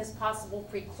a thing is possible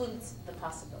precludes the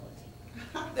possibility.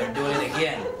 They're doing it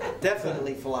again.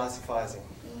 Definitely philosophizing.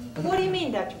 What do you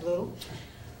mean, Dr. Bloodle?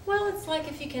 Well, it's like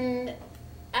if you can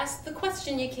ask the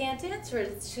question, you can't answer it.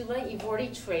 It's too late. You've already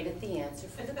traded the answer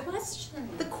for the question.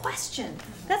 The question.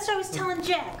 That's what I was telling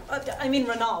Jack,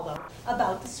 Ronaldo,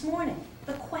 about this morning.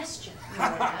 The question.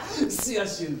 See how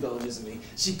she indulges me.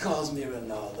 She calls me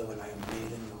Ronaldo and I am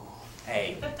made and all.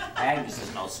 Hey, Agnes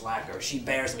is no slacker. She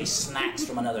bears me snacks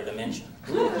from another dimension.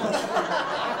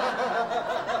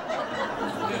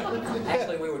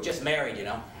 Actually, we were just married, you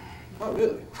know. Oh,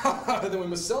 really? Then we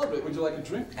must celebrate. Would you like a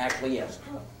drink? Actually, yes.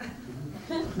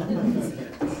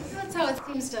 That's how it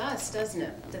seems to us, doesn't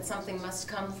it? That something must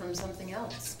come from something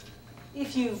else.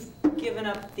 If you've given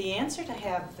up the answer to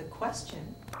have the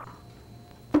question.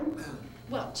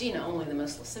 Well, Gina, only the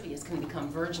most lascivious can become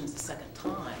virgins a second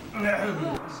time.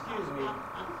 Excuse me.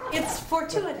 It's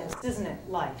fortuitous, isn't it,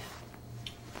 life?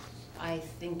 I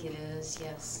think it is,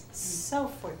 yes. So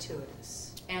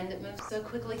fortuitous. And it moves so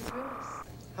quickly through us.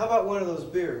 How about one of those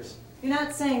beers? You're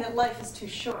not saying that life is too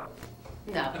short.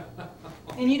 No.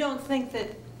 And you don't think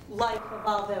that life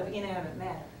evolved out of inanimate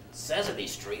matter. Sesame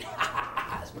Street.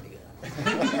 That's pretty good.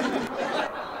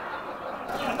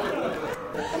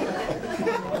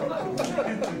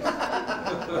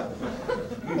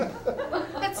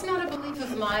 That's not a belief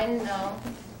of mine, no.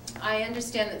 I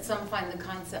understand that some find the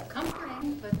concept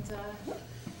comforting, but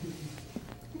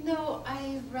no,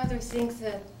 I rather think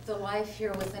that the life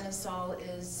here within us all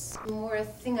is more a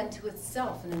thing unto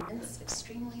itself, and it's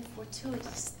extremely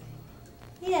fortuitous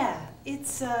thing. Yeah,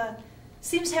 it's,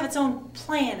 seems to have its own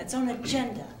plan, its own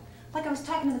agenda. Like I was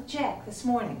talking with Jack this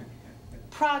morning.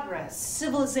 Progress,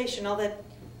 civilization, all that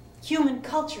human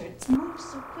culture, it's moved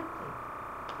so quickly.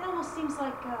 It almost seems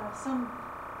like some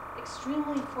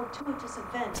extremely fortuitous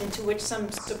event into which some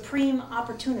supreme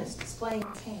opportunist is playing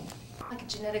his hand. Like a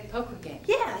genetic poker game.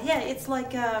 Yeah, it's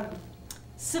like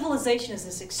civilization is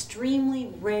this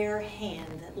extremely rare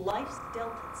hand that life's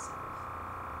dealt itself.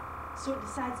 So it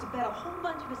decides to bet a whole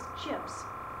bunch of its chips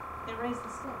and raise the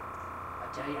stakes. I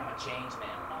tell you, I'm a changed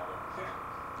man, Ronaldo.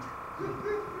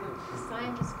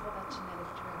 Scientists call that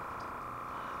genetic drift.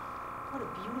 What a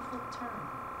beautiful term.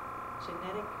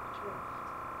 Genetic drift.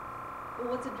 Well,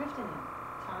 what's it drifting in?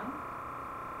 Time?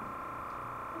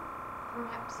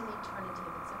 Perhaps an eternity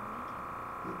of its own making.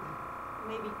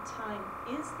 Maybe time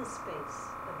is the space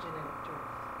of genetic drift.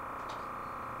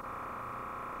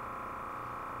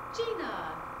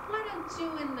 Gina, why don't you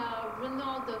and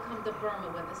Ronaldo come to Burma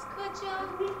with us, could ya?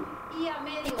 Yeah,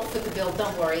 Manny will foot the bill.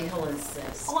 Don't worry, he'll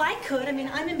insist. Oh, I could. I mean,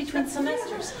 I'm in between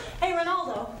semesters. Hey,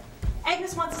 Ronaldo,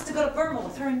 Agnes wants us to go to Burma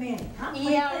with her and Manny, huh?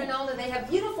 Yeah, Ronaldo, they have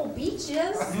beautiful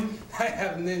beaches. I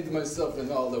have named myself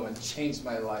Ronaldo and changed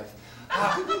my life.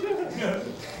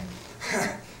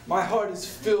 My heart is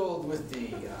filled with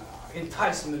the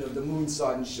enticement of the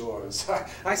moon-sodden shores.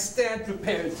 I stand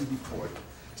prepared to deport.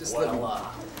 Just let me...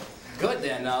 Well, good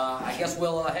then. I guess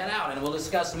we'll head out and we'll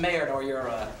discuss the mayor or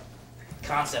your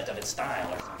concept of its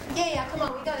style or something. Yeah, come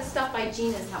on, we gotta stop by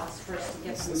Gina's house first to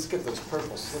get some Let's get those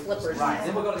purple slippers. slippers. Right,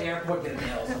 then we'll go to the airport, get a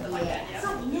meal, something like that. Yeah.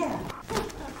 Oh, yeah.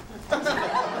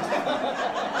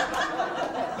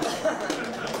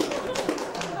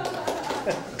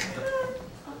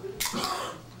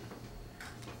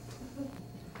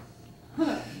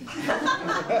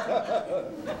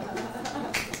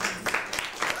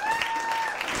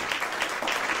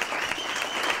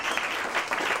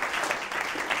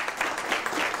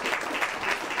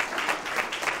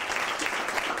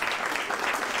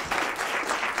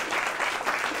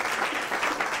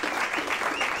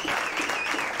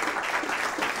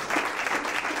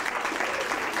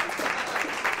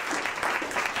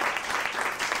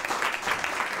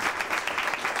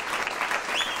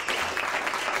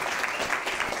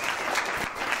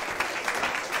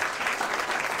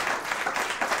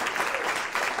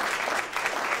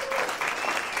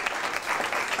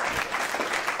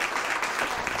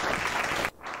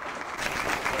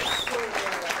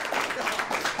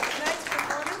 Tonight's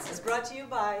performance is brought to you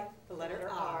by the letter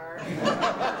R.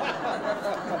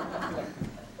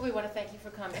 We want to thank you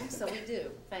for coming, so we do.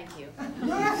 Thank you.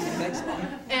 Thanks, Lonnie.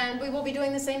 And we will be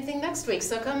doing the same thing next week,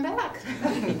 so come back.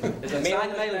 There's a mailing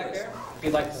list back there if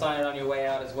you'd like to sign it on your way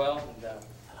out as well. And,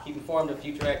 keep informed of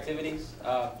future activities.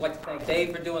 I'd like to thank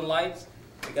Dave for doing lights.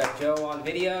 We got Joe on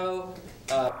video,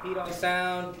 Pete on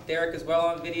sound, Derek as well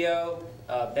on video.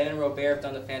 Ben and Robair have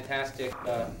done the fantastic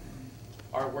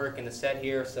artwork and the set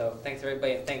here. So thanks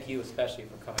everybody, and thank you especially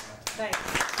for coming out.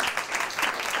 Thanks.